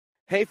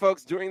 Hey,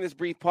 folks, during this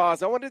brief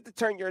pause, I wanted to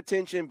turn your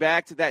attention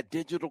back to that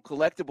digital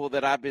collectible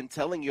that I've been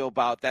telling you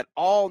about, that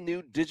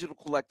all-new digital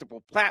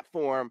collectible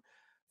platform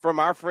from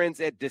our friends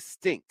at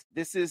Distinct.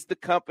 This is the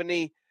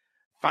company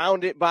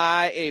founded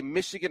by a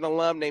Michigan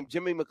alum named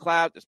Jimmy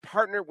McLeod, that's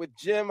partnered with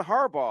Jim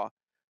Harbaugh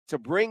to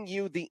bring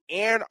you the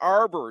Ann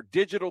Arbor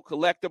digital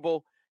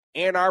collectible.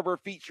 Ann Arbor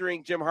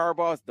featuring Jim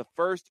Harbaugh is the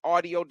first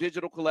audio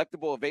digital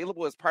collectible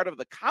available as part of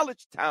the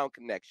College Town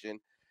Connection,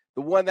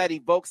 the one that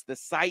evokes the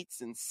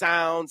sights and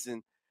sounds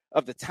and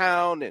of the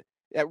town, and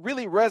that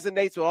really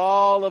resonates with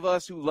all of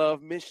us who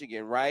love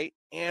Michigan, right?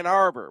 Ann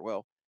Arbor.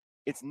 Well,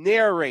 it's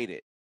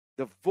narrated,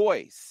 the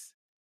voice,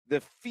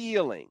 the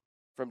feeling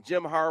from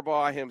Jim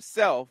Harbaugh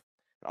himself.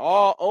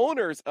 All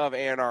owners of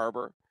Ann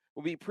Arbor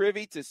will be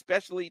privy to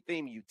specially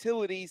themed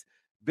utilities,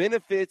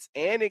 benefits,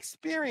 and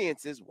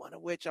experiences, one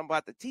of which I'm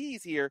about to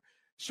tease here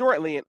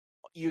shortly. And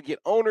you get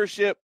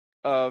ownership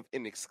of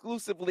an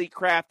exclusively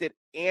crafted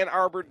Ann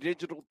Arbor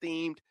digital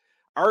themed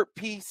art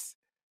piece.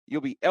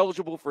 You'll be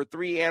eligible for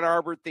 3 Ann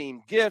Arbor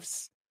themed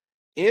gifts,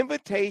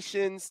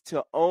 invitations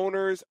to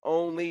owners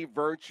only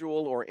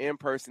virtual or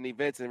in-person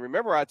events. And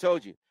remember, I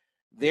told you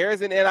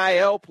there's an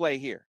NIL play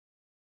here.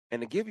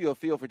 And to give you a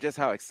feel for just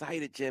how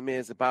excited Jim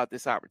is about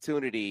this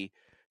opportunity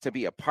to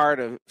be a part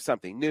of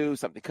something new,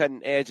 something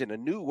cutting edge, and a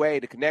new way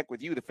to connect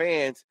with you, the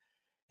fans,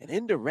 and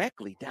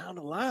indirectly down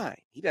the line.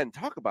 He doesn't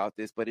talk about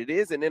this, but it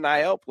is an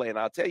NIL play, and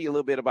I'll tell you a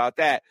little bit about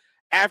that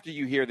after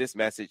you hear this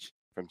message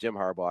from Jim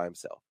Harbaugh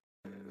himself.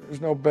 There's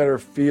no better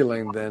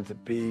feeling than to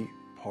be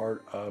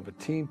part of a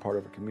team, part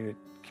of a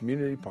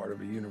community, part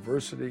of a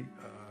university.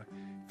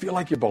 Feel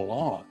like you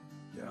belong,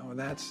 and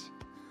that's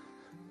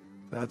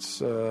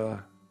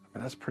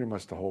pretty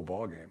much the whole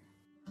ball game.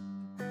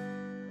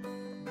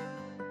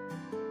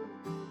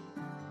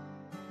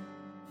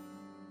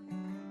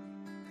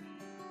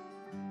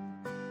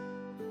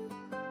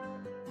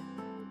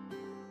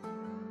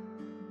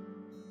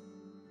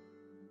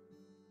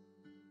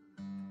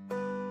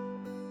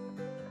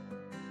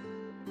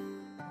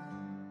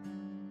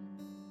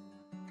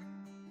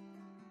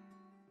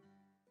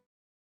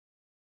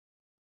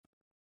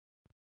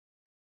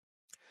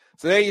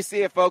 So there you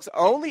see it, folks.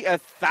 Only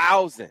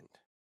 1,000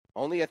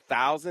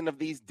 of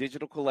these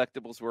digital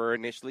collectibles were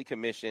initially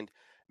commissioned,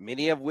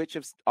 many of which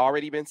have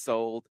already been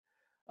sold,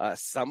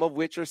 some of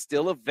which are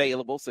still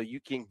available. So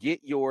you can get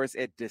yours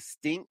at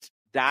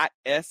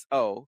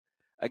distinct.so.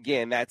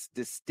 Again, that's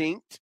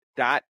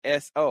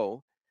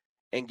distinct.so,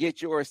 and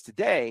get yours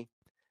today.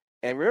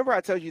 And remember,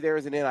 I told you there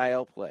was an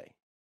NIL play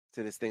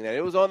to this thing, that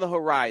it was on the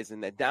horizon,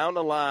 that down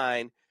the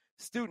line,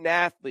 student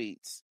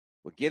athletes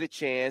would get a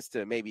chance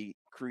to maybe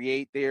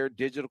create their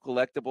digital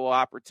collectible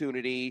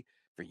opportunity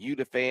for you,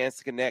 the fans,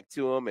 to connect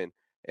to them, and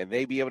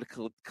they be able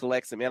to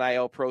collect some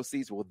NIL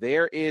proceeds. Well,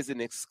 there is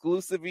an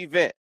exclusive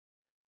event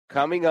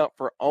coming up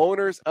for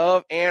owners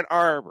of Ann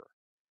Arbor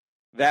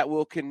that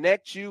will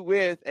connect you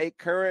with a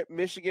current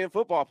Michigan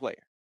football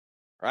player,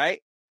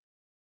 right?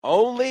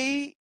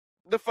 Only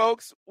the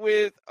folks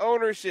with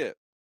ownership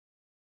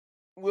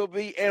will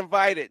be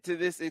invited to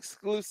this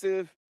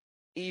exclusive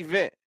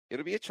event.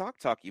 It'll be a Chalk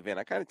Talk event.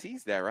 I kind of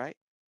teased that, right?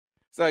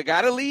 So I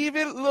got to leave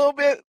it a little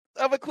bit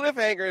of a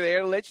cliffhanger there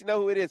to let you know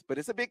who it is. But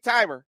it's a big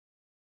timer.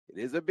 It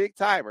is a big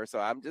timer. So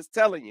I'm just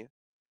telling you,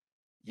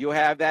 you'll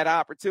have that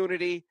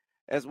opportunity,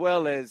 as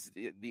well as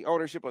the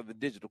ownership of the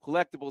digital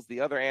collectibles, the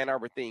other Ann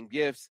Arbor themed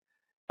gifts,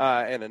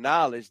 and the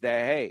knowledge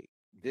that, hey,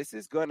 this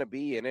is going to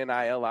be an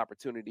NIL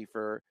opportunity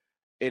for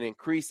an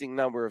increasing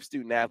number of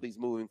student athletes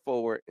moving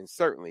forward, and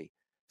certainly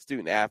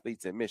student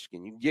athletes in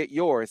Michigan. You can get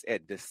yours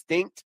at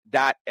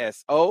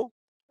distinct.so.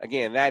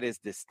 Again, that is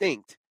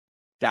distinct.so.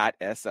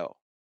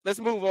 Let's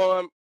move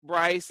on,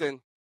 Bryce, and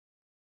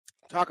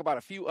talk about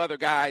a few other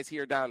guys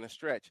here down the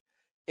stretch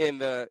in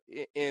the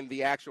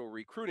actual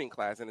recruiting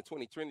class, in the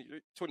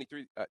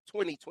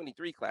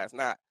 2023 class,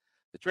 not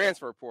the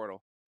transfer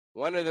portal.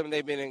 One of them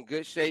they've been in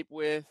good shape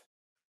with,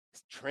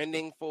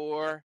 trending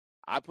for.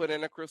 I put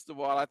in a crystal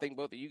ball. I think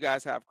both of you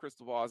guys have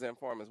crystal balls in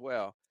for him as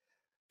well.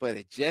 But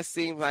it just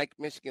seems like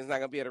Michigan's not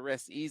going to be able to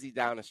rest easy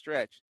down the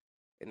stretch,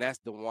 and that's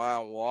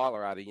DeJuan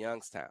Waller out of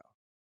Youngstown.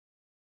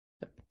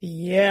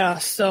 Yeah,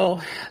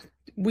 so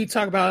we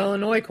talk about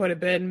Illinois quite a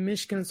bit, and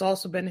Michigan's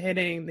also been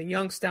hitting the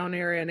Youngstown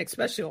area, and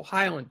especially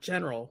Ohio in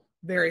general,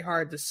 very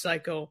hard to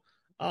cycle.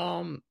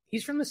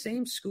 He's from the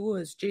same school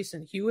as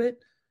Jason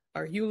Hewlett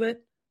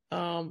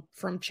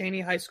from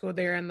Cheney High School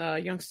there in the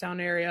Youngstown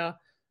area.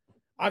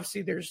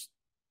 Obviously, there's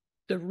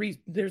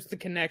the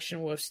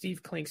connection with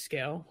Steve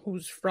Clinkscale,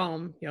 who's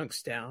from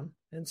Youngstown.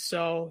 And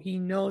so he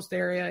knows the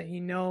area, he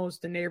knows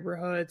the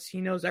neighborhoods,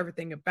 he knows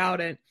everything about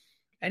it,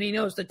 and he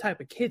knows the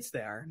type of kids they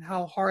are and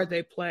how hard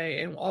they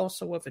play, and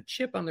also with a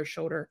chip on their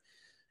shoulder.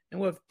 And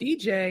with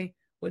DJ,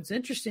 what's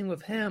interesting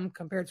with him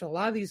compared to a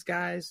lot of these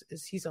guys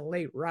is he's a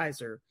late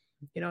riser.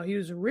 He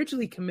was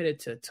originally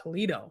committed to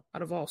Toledo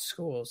out of all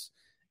schools,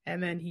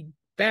 and then he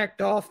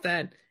backed off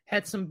that,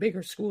 had some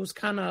bigger schools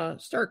kind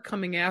of start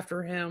coming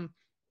after him.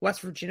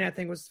 West Virginia, I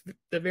think, was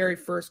the very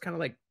first kind of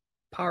like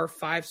Power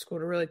 5 school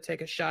to really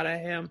take a shot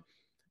at him.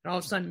 And all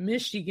of a sudden,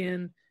 Michigan,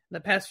 in the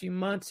past few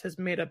months, has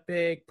made a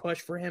big push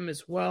for him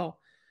as well.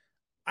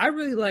 I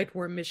really liked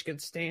where Michigan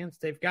stands.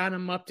 They've got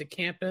him up to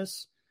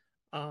campus.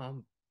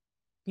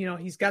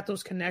 He's got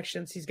those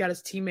connections. He's got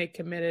his teammate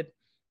committed.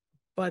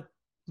 But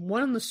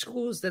one of the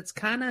schools that's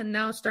kind of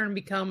now starting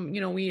to become,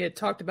 we had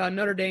talked about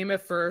Notre Dame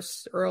at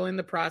first, early in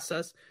the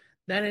process.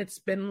 Then it's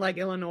been like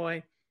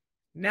Illinois.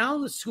 Now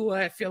the school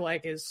I feel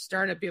like is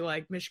starting to be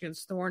like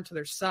Michigan's thorn to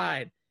their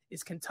side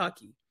is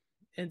Kentucky.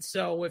 And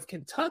so with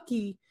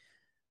Kentucky,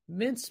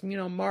 Vince,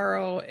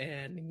 Morrow,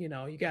 and,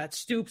 you got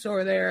Stoops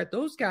over there.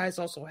 Those guys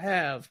also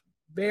have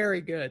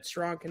very good,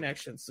 strong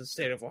connections to the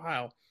state of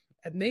Ohio.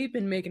 And they've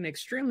been making an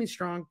extremely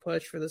strong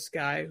push for this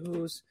guy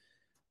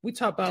we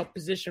talk about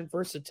position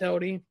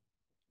versatility.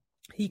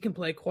 He can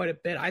play quite a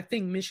bit. I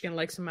think Michigan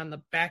likes him on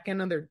the back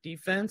end of their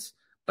defense,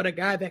 but a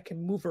guy that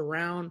can move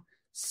around,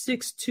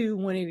 6'2",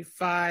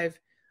 185.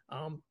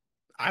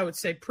 I would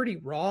say pretty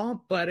raw,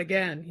 but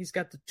again, he's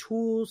got the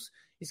tools,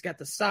 he's got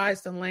the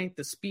size, the length,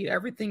 the speed,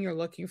 everything you're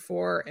looking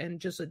for,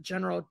 and just a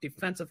general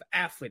defensive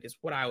athlete is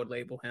what I would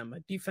label him, a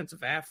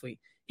defensive athlete.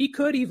 He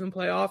could even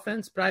play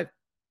offense, but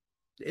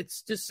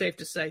it's just safe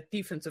to say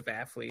defensive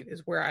athlete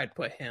is where I'd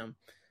put him.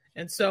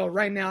 And so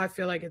right now I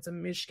feel like it's a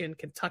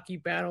Michigan-Kentucky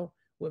battle,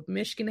 with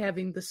Michigan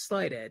having the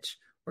slight edge.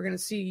 We're going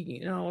to see,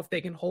 if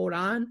they can hold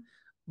on,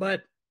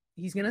 but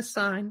he's going to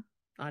sign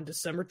on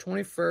December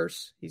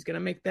 21st. He's going to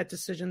make that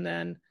decision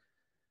then.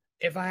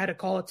 If I had to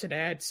call it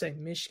today, I'd say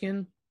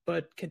Michigan,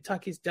 but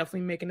Kentucky's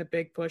definitely making a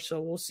big push,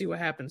 so we'll see what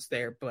happens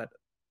there. But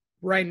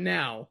right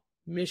now,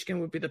 Michigan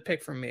would be the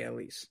pick for me, at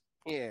least.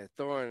 Yeah,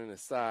 throwing it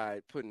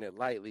aside, putting it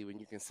lightly when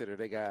you consider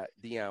they got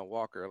Deion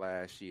Walker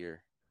last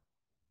year.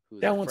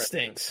 That one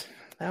stinks.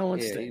 That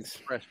one stinks. He's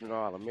a freshman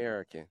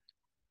All-American.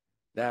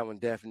 That one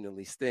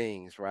definitely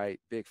stings, right?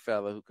 Big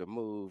fella who could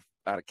move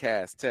out of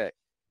Cass Tech.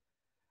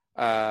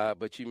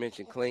 But you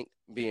mentioned Klink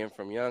being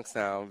from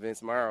Youngstown.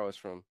 Vince Morrow is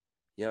from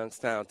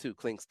Youngstown too,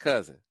 Klink's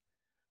cousin.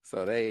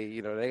 So they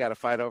got to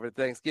fight over the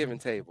Thanksgiving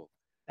table.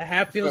 The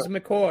Hatfields and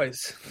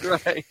McCoys.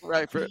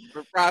 Right, for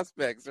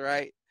prospects,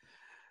 right?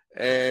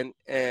 And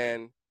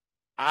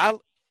I'm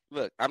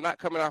not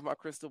coming off my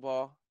crystal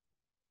ball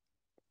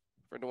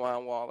for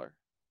DeJuan Waller,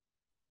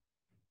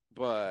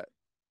 but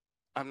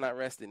I'm not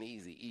resting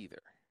easy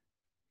either.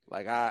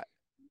 Like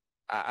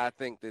I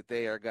think that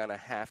they are gonna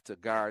have to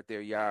guard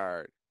their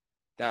yard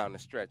down the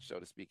stretch, so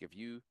to speak. If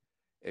you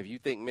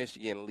think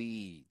Michigan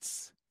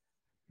leads,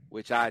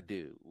 which I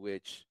do,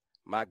 which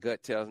my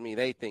gut tells me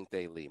they think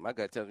they lead. My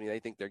gut tells me they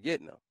think they're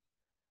getting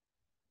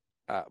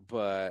them.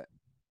 But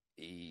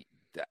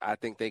I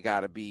think they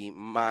got to be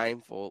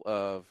mindful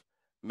of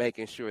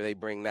making sure they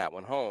bring that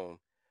one home,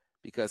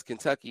 because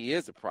Kentucky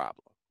is a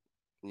problem.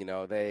 You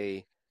know,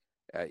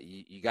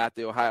 you got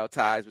the Ohio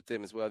ties with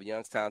them as well, the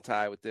Youngstown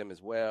tie with them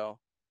as well.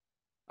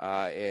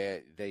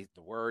 And the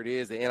word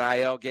is the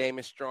NIL game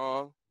is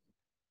strong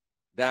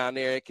down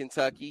there at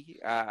Kentucky.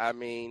 I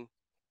mean,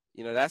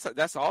 you know,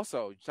 that's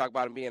also, you talk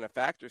about them being a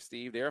factor,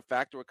 Steve. They're a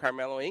factor with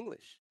Carmelo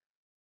English.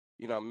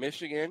 You know,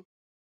 Michigan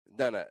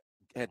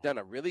had done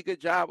a really good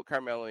job with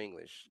Carmelo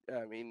English.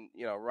 I mean,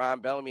 you know, Ron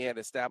Bellamy had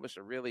established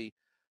a really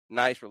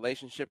nice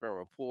relationship and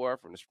rapport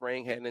from the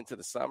spring heading into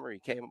the summer. He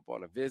came up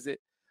on a visit,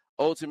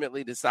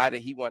 ultimately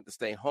decided he wanted to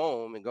stay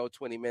home and go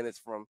 20 minutes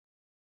from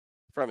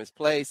his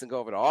place and go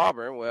over to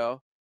Auburn.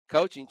 Well,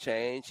 coaching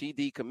change, he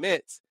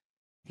decommits.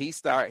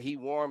 He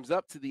warms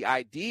up to the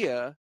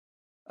idea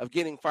of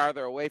getting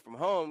farther away from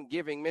home,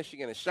 giving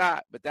Michigan a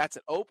shot, but that's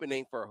an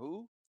opening for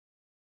who?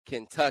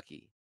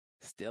 Kentucky.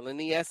 Still in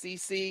the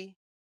SEC,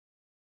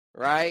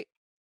 right?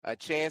 A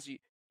chance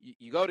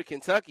you go to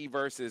Kentucky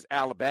versus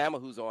Alabama,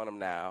 who's on them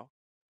now,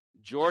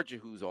 Georgia,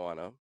 who's on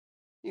them.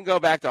 You can go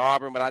back to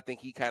Auburn, but I think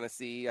he kind of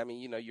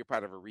you're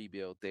part of a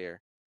rebuild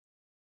there.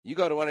 You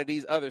go to one of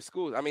these other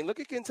schools. I mean, look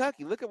at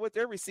Kentucky. Look at what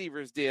their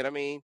receivers did. I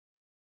mean,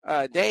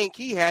 Dane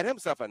Key had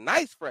himself a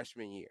nice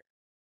freshman year.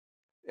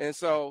 And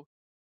so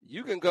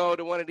you can go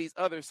to one of these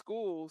other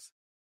schools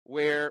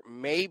where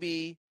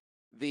maybe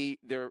you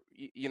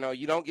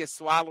don't get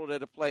swallowed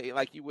at a place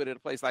like you would at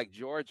a place like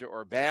Georgia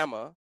or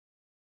Bama.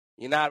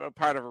 You're not a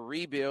part of a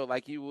rebuild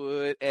like you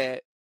would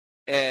at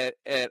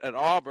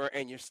Auburn,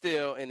 and you're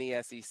still in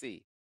the SEC.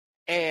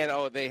 And,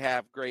 they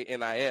have great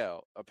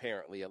NIL,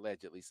 apparently,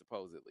 allegedly,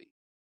 supposedly.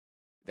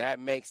 That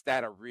makes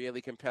that a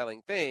really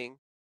compelling thing.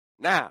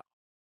 Now,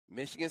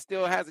 Michigan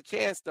still has a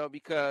chance, though,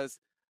 because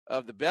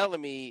of the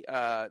Bellamy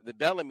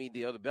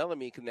deal, the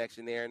Bellamy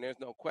connection there, and there's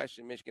no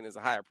question Michigan is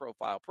a higher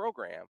profile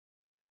program.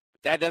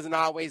 But that doesn't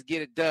always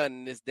get it done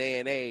in this day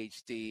and age,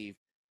 Steve.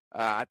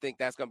 I think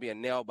that's going to be a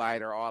nail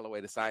biter all the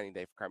way to signing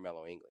day for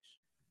Carmelo English.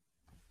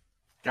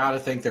 Got to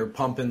think they're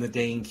pumping the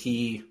Dane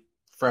Key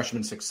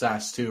freshman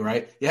success too,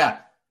 right? Yeah,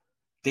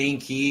 Dane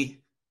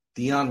Key,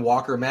 Deion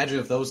Walker. Imagine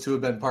if those two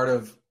had been part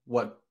of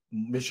what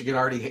Michigan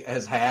already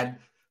has had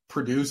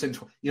produce. And,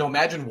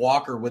 imagine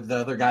Walker with the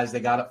other guys they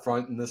got up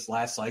front in this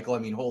last cycle. I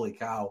mean, holy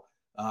cow,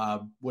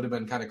 would have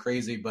been kind of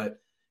crazy.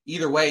 But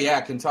either way, yeah,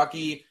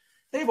 Kentucky,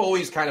 they've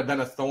always kind of been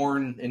a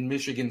thorn in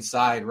Michigan's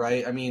side,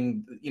 right? I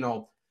mean,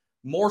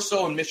 more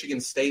so in Michigan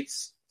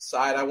State's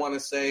side, I want to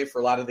say, for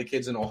a lot of the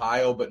kids in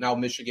Ohio, but now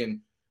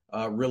Michigan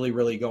really,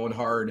 really going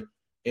hard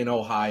in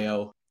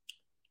Ohio.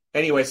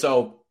 Anyway,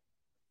 so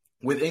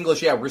with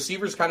English, yeah,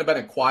 receivers kind of been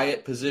a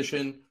quiet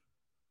position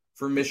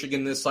for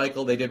Michigan this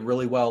cycle. They did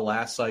really well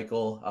last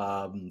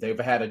cycle. They've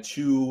had a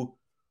 2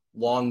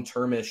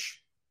 long-termish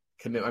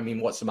commit. I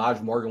mean,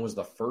 Samaj Morgan was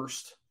the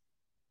first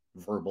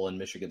verbal in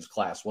Michigan's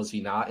class, was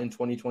he not, in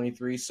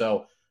 2023?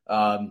 So,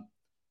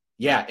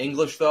 yeah,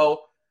 English,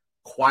 though,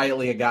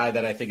 quietly a guy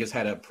that I think has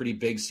had a pretty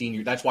big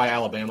senior. That's why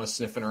Alabama's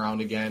sniffing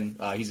around again.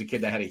 He's a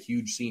kid that had a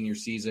huge senior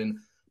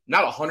season.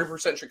 Not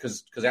 100% sure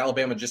because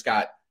Alabama just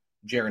got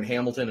Jaron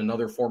Hamilton,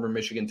 another former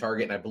Michigan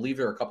target, and I believe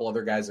there are a couple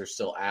other guys they're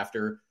still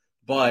after.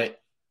 But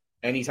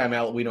anytime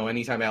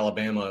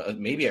Alabama,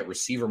 maybe at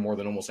receiver more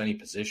than almost any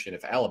position,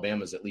 if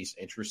Alabama's at least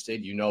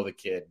interested, the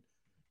kid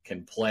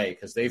can play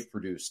because they've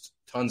produced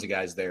tons of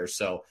guys there.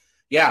 So,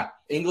 yeah,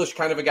 English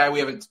kind of a guy we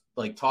haven't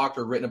talked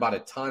or written about a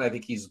ton. I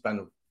think he's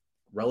been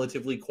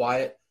relatively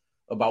quiet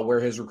about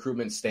where his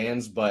recruitment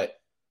stands, but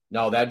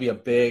no, that'd be a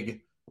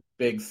big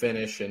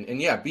finish.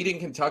 And yeah, beating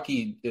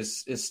Kentucky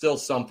is still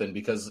something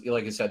because,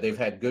 like I said, they've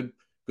had good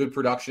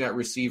production at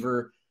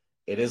receiver.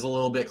 It is a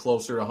little bit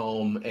closer to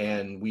home,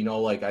 and we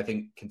know, I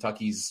think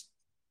Kentucky's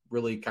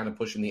really kind of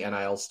pushing the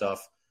NIL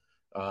stuff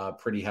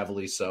pretty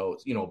heavily. So,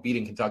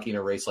 beating Kentucky in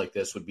a race like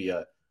this would be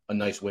a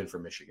nice win for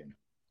Michigan.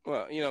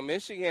 Well,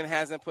 Michigan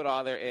hasn't put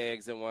all their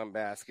eggs in one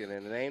basket,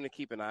 and the name to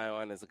keep an eye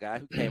on is a guy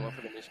who came up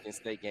for the Michigan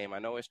State game. I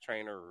know his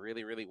trainer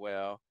really, really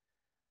well.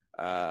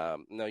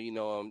 No, you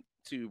know him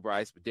too,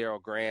 Bryce, but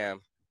Darryl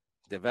Graham,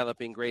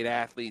 developing great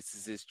athletes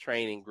is his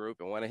training group,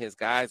 and one of his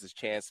guys is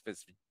Chance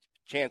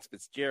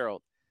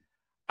Fitzgerald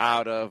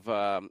out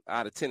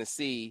of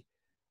Tennessee,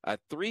 a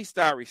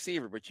 3-star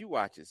receiver. But you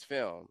watch his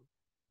film.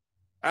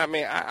 I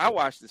mean, I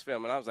watched this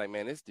film and I was like,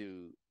 man, this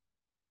dude,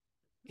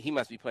 he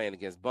must be playing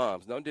against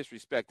bums. No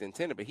disrespect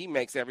intended, but he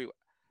makes I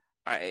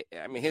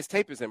mean, his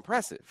tape is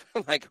impressive.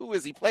 Like, who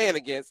is he playing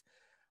against?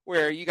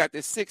 Where you got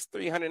this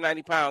 6'3",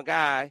 190-pound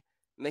guy,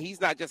 and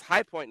he's not just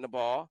high pointing the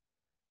ball.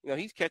 You know,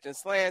 he's catching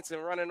slants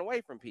and running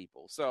away from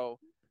people. So,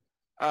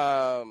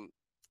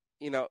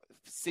 you know,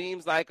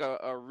 seems like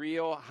a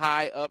real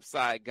high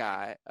upside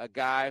guy, a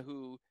guy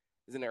who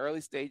is in the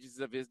early stages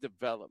of his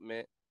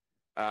development.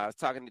 I was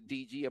talking to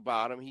DG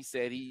about him. He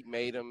said he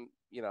made him,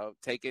 you know,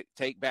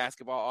 take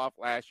basketball off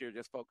last year,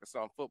 just focus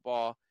on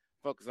football,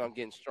 focus on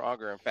getting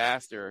stronger and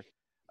faster.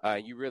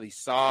 You really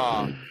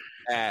saw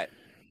that,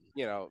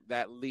 you know,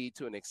 that lead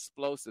to an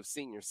explosive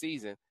senior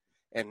season.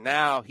 And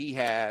now he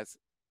has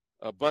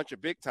a bunch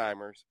of big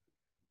timers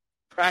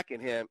tracking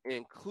him,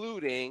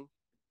 including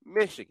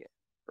Michigan,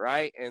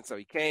 right? And so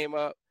he came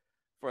up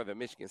for the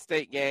Michigan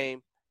State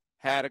game,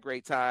 had a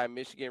great time.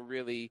 Michigan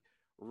really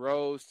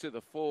rose to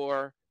the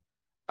fore.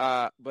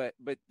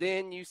 But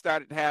then you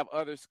started to have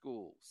other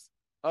schools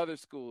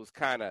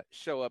kind of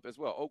show up as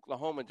well.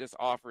 Oklahoma just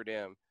offered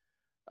him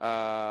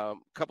a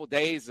couple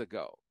days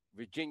ago.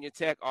 Virginia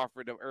Tech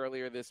offered him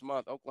earlier this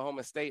month.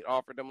 Oklahoma State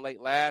offered him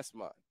late last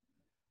month,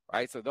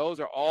 right? So those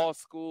are all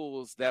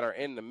schools that are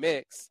in the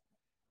mix.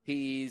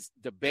 He's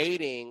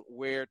debating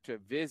where to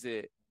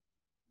visit,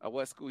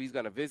 what school he's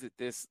going to visit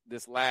this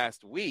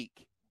last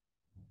week.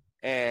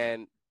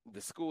 And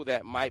the school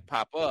that might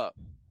pop up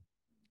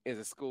is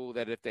a school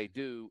that, if they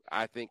do,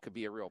 I think could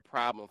be a real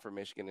problem for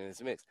Michigan in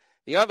this mix.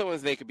 The other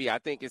ones they could be, I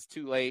think it's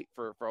too late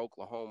for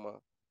Oklahoma.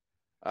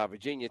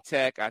 Virginia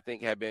Tech, I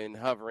think, had been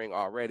hovering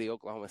already.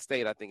 Oklahoma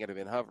State, I think, had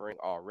been hovering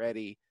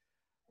already.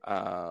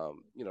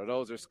 You know,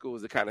 those are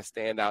schools that kind of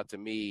stand out to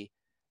me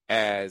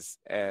as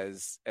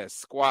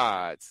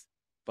squads.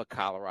 But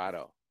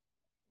Colorado,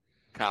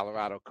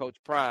 Coach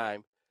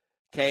Prime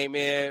came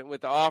in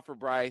with the offer,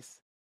 Bryce,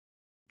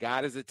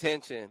 got his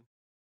attention.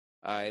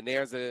 And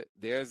there's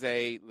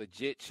a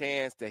legit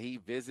chance that he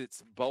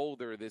visits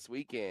Boulder this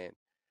weekend.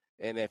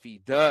 And if he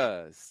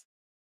does,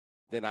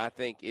 then I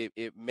think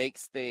it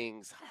makes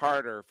things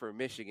harder for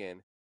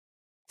Michigan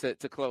to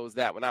close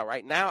that one out.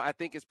 Right now, I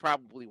think it's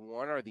probably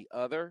one or the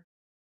other,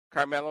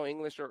 Carmelo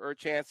English or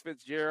Chance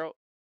Fitzgerald.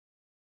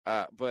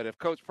 But if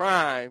Coach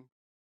Prime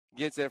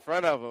gets in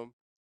front of him,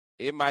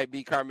 it might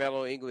be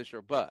Carmelo English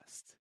or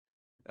bust.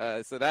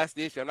 So that's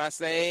the issue. I'm not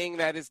saying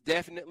that it's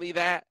definitely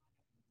that,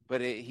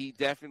 but he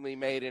definitely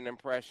made an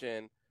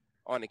impression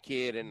on the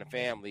kid and the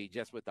family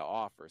just with the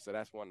offer. So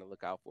that's one to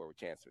look out for with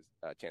Chance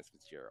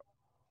Fitzgerald.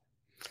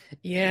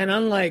 Yeah, and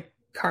unlike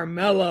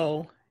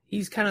Carmelo,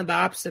 he's kind of the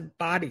opposite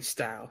body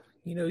style.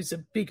 You know, he's a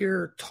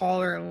bigger,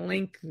 taller,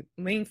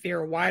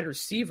 lengthier wide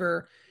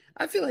receiver.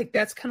 I feel like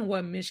that's kind of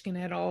what Michigan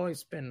had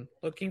always been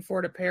looking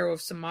for, to pair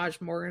with Samaj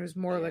Morgan, who's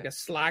more like a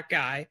slot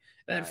guy,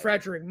 than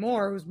Frederick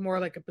Moore, who's more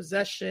like a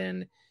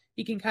possession.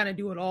 He can kind of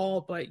do it all,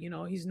 but, you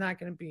know, he's not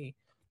going to be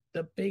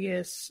the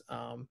biggest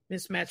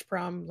mismatch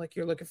problem like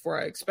you're looking for,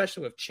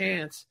 especially with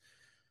Chance.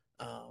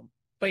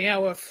 But yeah,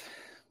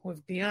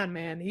 with Deion,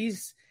 man,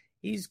 he's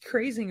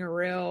creating a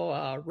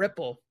real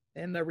ripple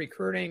in the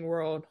recruiting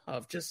world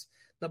of just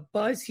the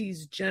buzz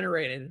he's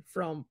generated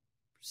from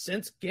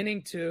since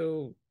getting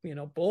to, you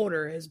know,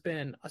 Boulder has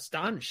been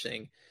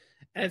astonishing.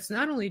 And it's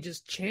not only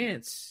just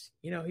Chance,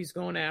 you know, he's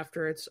going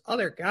after, it's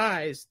other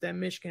guys that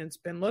Michigan's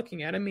been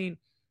looking at. I mean,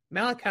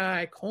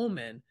 Malachi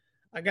Coleman,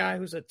 a guy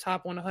who's a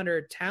top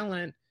 100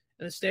 talent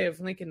in the state of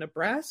Lincoln,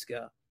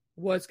 Nebraska,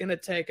 was going to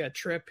take a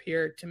trip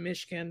here to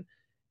Michigan.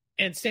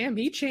 And Sam,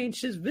 he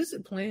changed his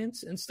visit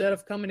plans. Instead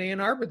of coming to Ann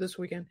Arbor this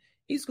weekend,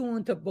 he's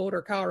going to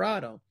Boulder,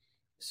 Colorado.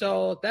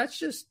 So that's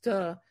just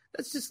a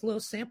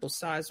little sample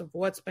size of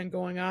what's been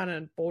going on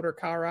in Boulder,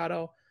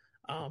 Colorado.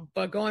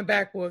 But going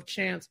back with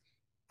Chance,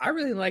 I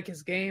really like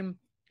his game.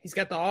 He's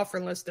got the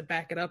offer list to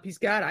back it up. He's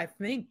got, I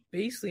think,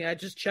 basically, I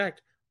just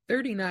checked,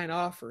 39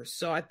 offers.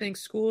 So I think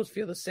schools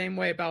feel the same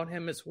way about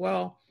him as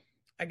well.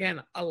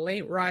 Again, a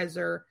late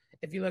riser.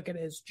 If you look at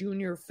his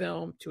junior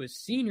film to his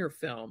senior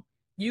film,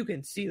 you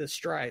can see the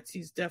strides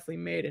he's definitely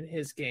made in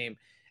his game.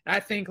 And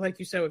I think, like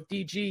you said, with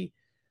DG,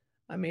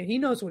 I mean, he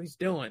knows what he's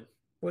doing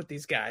with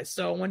these guys.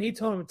 So when he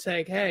told him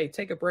to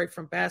take a break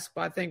from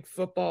basketball, I think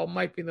football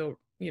might be the,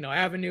 you know,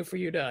 avenue for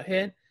you to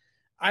hit.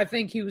 I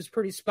think he was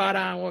pretty spot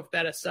on with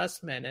that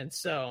assessment. And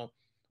so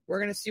we're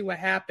going to see what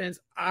happens.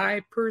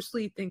 I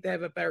personally think they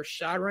have a better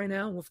shot right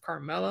now with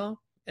Carmelo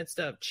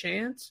instead of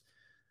Chance.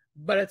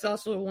 But it's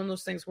also one of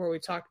those things where we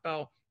talked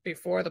about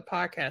before the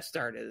podcast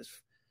started is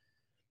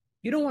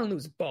you don't want to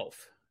lose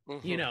both.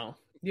 Mm-hmm. You know,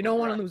 you don't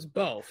want to lose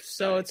both.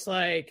 So it's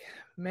like,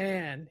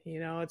 man, you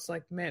know, it's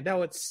like, man, that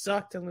would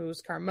suck to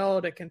lose Carmelo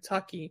to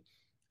Kentucky.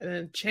 And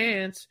then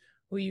Chance,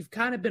 who you've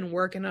kind of been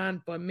working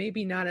on, but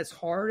maybe not as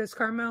hard as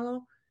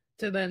Carmelo,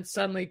 to then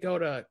suddenly go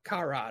to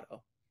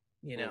Colorado,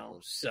 you know.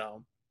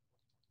 So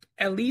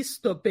at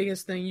least the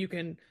biggest thing you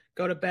can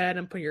go to bed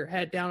and put your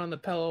head down on the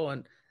pillow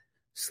and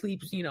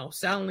sleep, you know,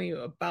 soundly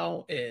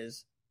about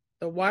is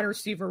the wide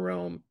receiver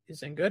room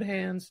is in good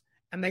hands,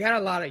 and they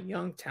got a lot of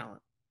young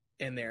talent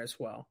in there as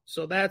well.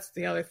 So that's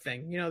the other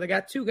thing. You know, they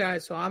got two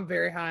guys who I'm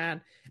very high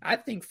on. I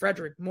think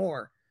Frederick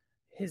Moore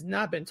has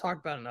not been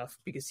talked about enough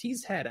because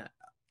he's had a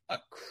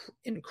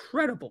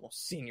incredible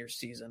senior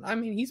season. I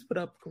mean, he's put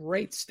up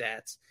great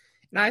stats.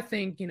 And I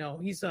think, you know,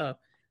 he's a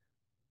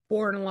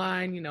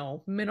borderline, you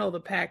know, middle of the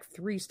pack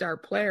 3-star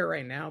player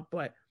right now,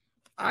 but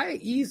I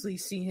easily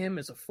see him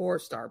as a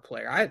 4-star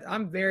player.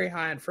 I'm very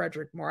high on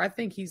Frederick Moore. I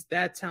think he's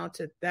that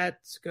talented.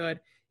 That's good.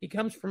 He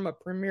comes from a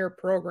premier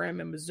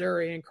program in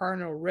Missouri and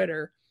Cardinal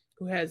Ritter,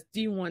 who has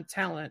D1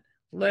 talent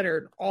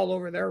littered all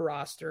over their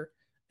roster.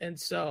 And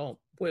so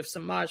with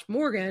Samaj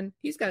Morgan,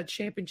 he's got a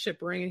championship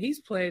ring, and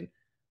he's played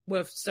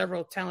with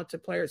several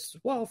talented players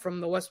as well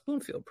from the West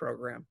Bloomfield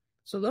program.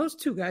 So those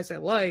two guys I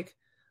like,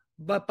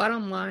 but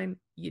bottom line,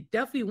 you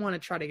definitely want to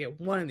try to get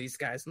one of these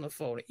guys in the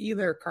fold,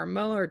 either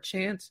Carmelo or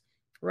Chance.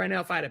 Right now,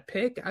 if I had to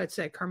pick, I'd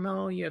say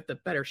Carmelo you have the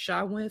better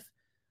shot with,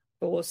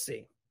 but we'll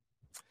see.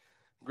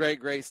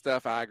 Great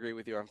stuff. I agree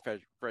with you on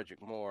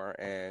Frederick Moore,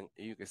 and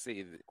you can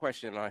see the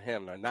question on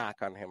him, the knock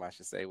on him, I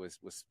should say, was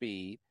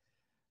speed.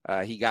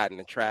 He got in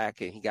the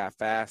track and he got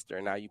faster.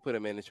 Now you put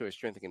him into a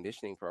strength and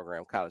conditioning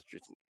program, college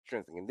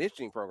strength and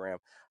conditioning program.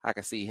 I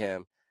can see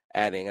him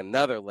adding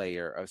another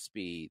layer of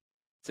speed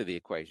to the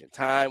equation.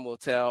 Time will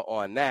tell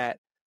on that.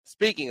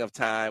 Speaking of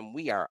time,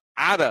 we are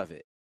out of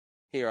it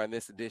here on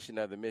this edition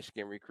of the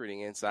Michigan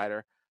Recruiting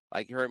Insider.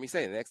 Like you heard me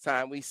say, the next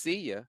time we see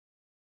you,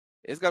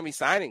 it's going to be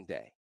signing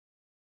day.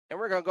 And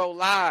we're going to go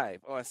live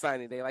on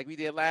signing day like we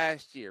did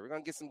last year. We're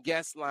going to get some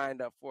guests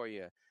lined up for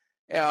you.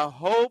 And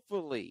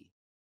hopefully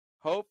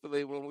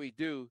when we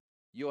do,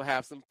 you'll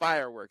have some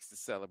fireworks to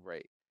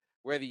celebrate.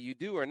 Whether you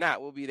do or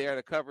not, we'll be there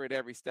to cover it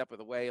every step of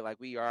the way like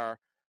we are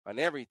on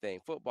everything,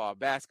 football,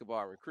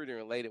 basketball, and recruiting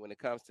related when it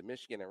comes to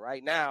Michigan. And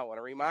right now, I want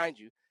to remind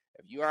you,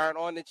 if you aren't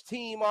on the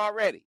team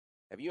already,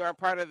 if you aren't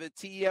part of the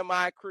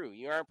TMI crew,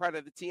 you aren't part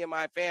of the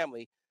TMI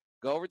family,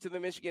 go over to the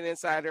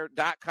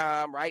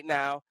MichiganInsider.com right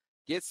now,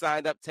 get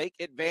signed up, take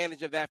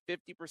advantage of that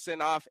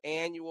 50% off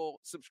annual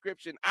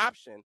subscription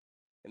option.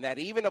 And that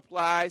even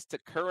applies to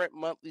current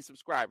monthly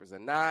subscribers. A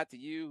nod to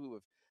you who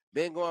have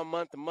been going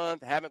month to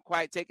month, haven't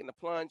quite taken the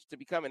plunge to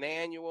become an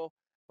annual.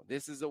 Well,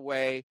 this is a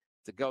way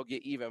to go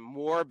get even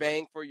more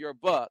bang for your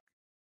buck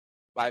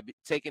by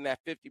taking that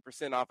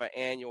 50% off an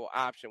annual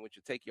option, which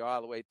will take you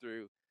all the way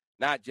through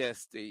not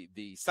just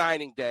the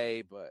signing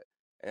day,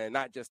 and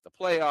not just the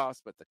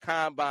playoffs, but the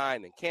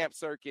combine and camp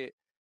circuit,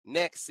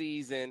 next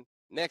season,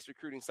 next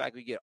recruiting cycle.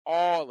 You get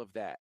all of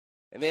that.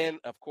 And then,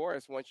 of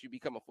course, once you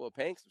become a full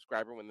paying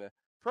subscriber, when the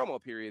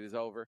promo period is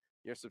over,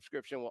 your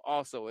subscription will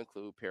also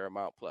include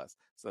Paramount Plus.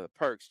 So the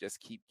perks just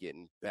keep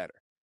getting better.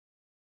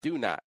 Do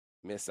not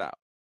miss out.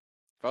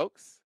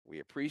 Folks, we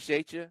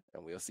appreciate you,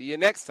 and we'll see you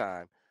next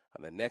time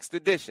on the next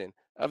edition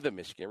of the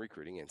Michigan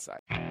Recruiting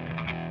Insight.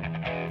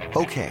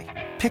 Okay,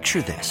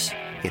 picture this.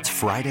 It's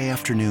Friday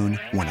afternoon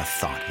when a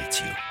thought hits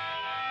you.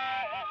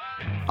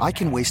 I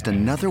can waste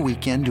another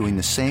weekend doing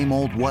the same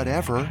old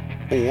whatever,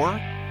 or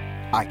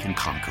I can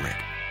conquer it.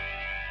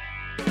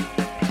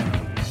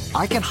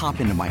 I can hop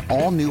into my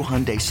all-new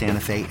Hyundai Santa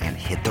Fe and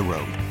hit the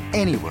road.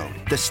 Any road.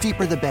 The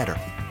steeper, the better.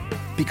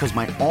 Because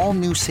my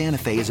all-new Santa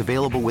Fe is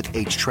available with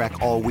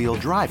H-Track all-wheel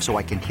drive, so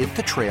I can hit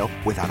the trail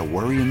without a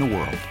worry in the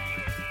world.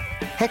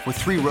 Heck, with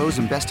 3 rows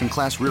and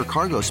best-in-class rear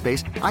cargo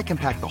space, I can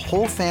pack the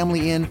whole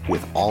family in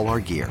with all our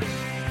gear.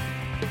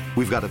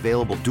 We've got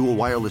available dual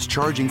wireless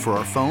charging for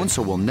our phones,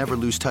 so we'll never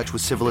lose touch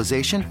with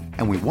civilization,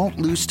 and we won't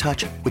lose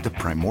touch with the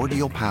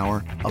primordial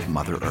power of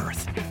Mother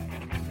Earth.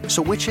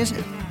 So which is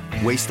it?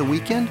 Waste the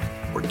weekend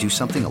or do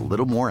something a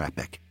little more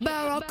epic?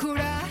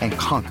 And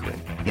conquer it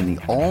in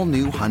the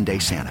all-new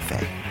Hyundai Santa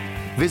Fe.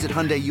 Visit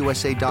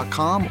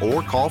HyundaiUSA.com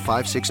or call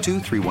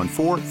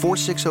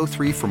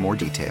 562-314-4603 for more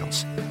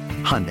details.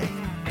 Hyundai,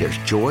 there's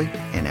joy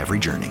in every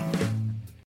journey.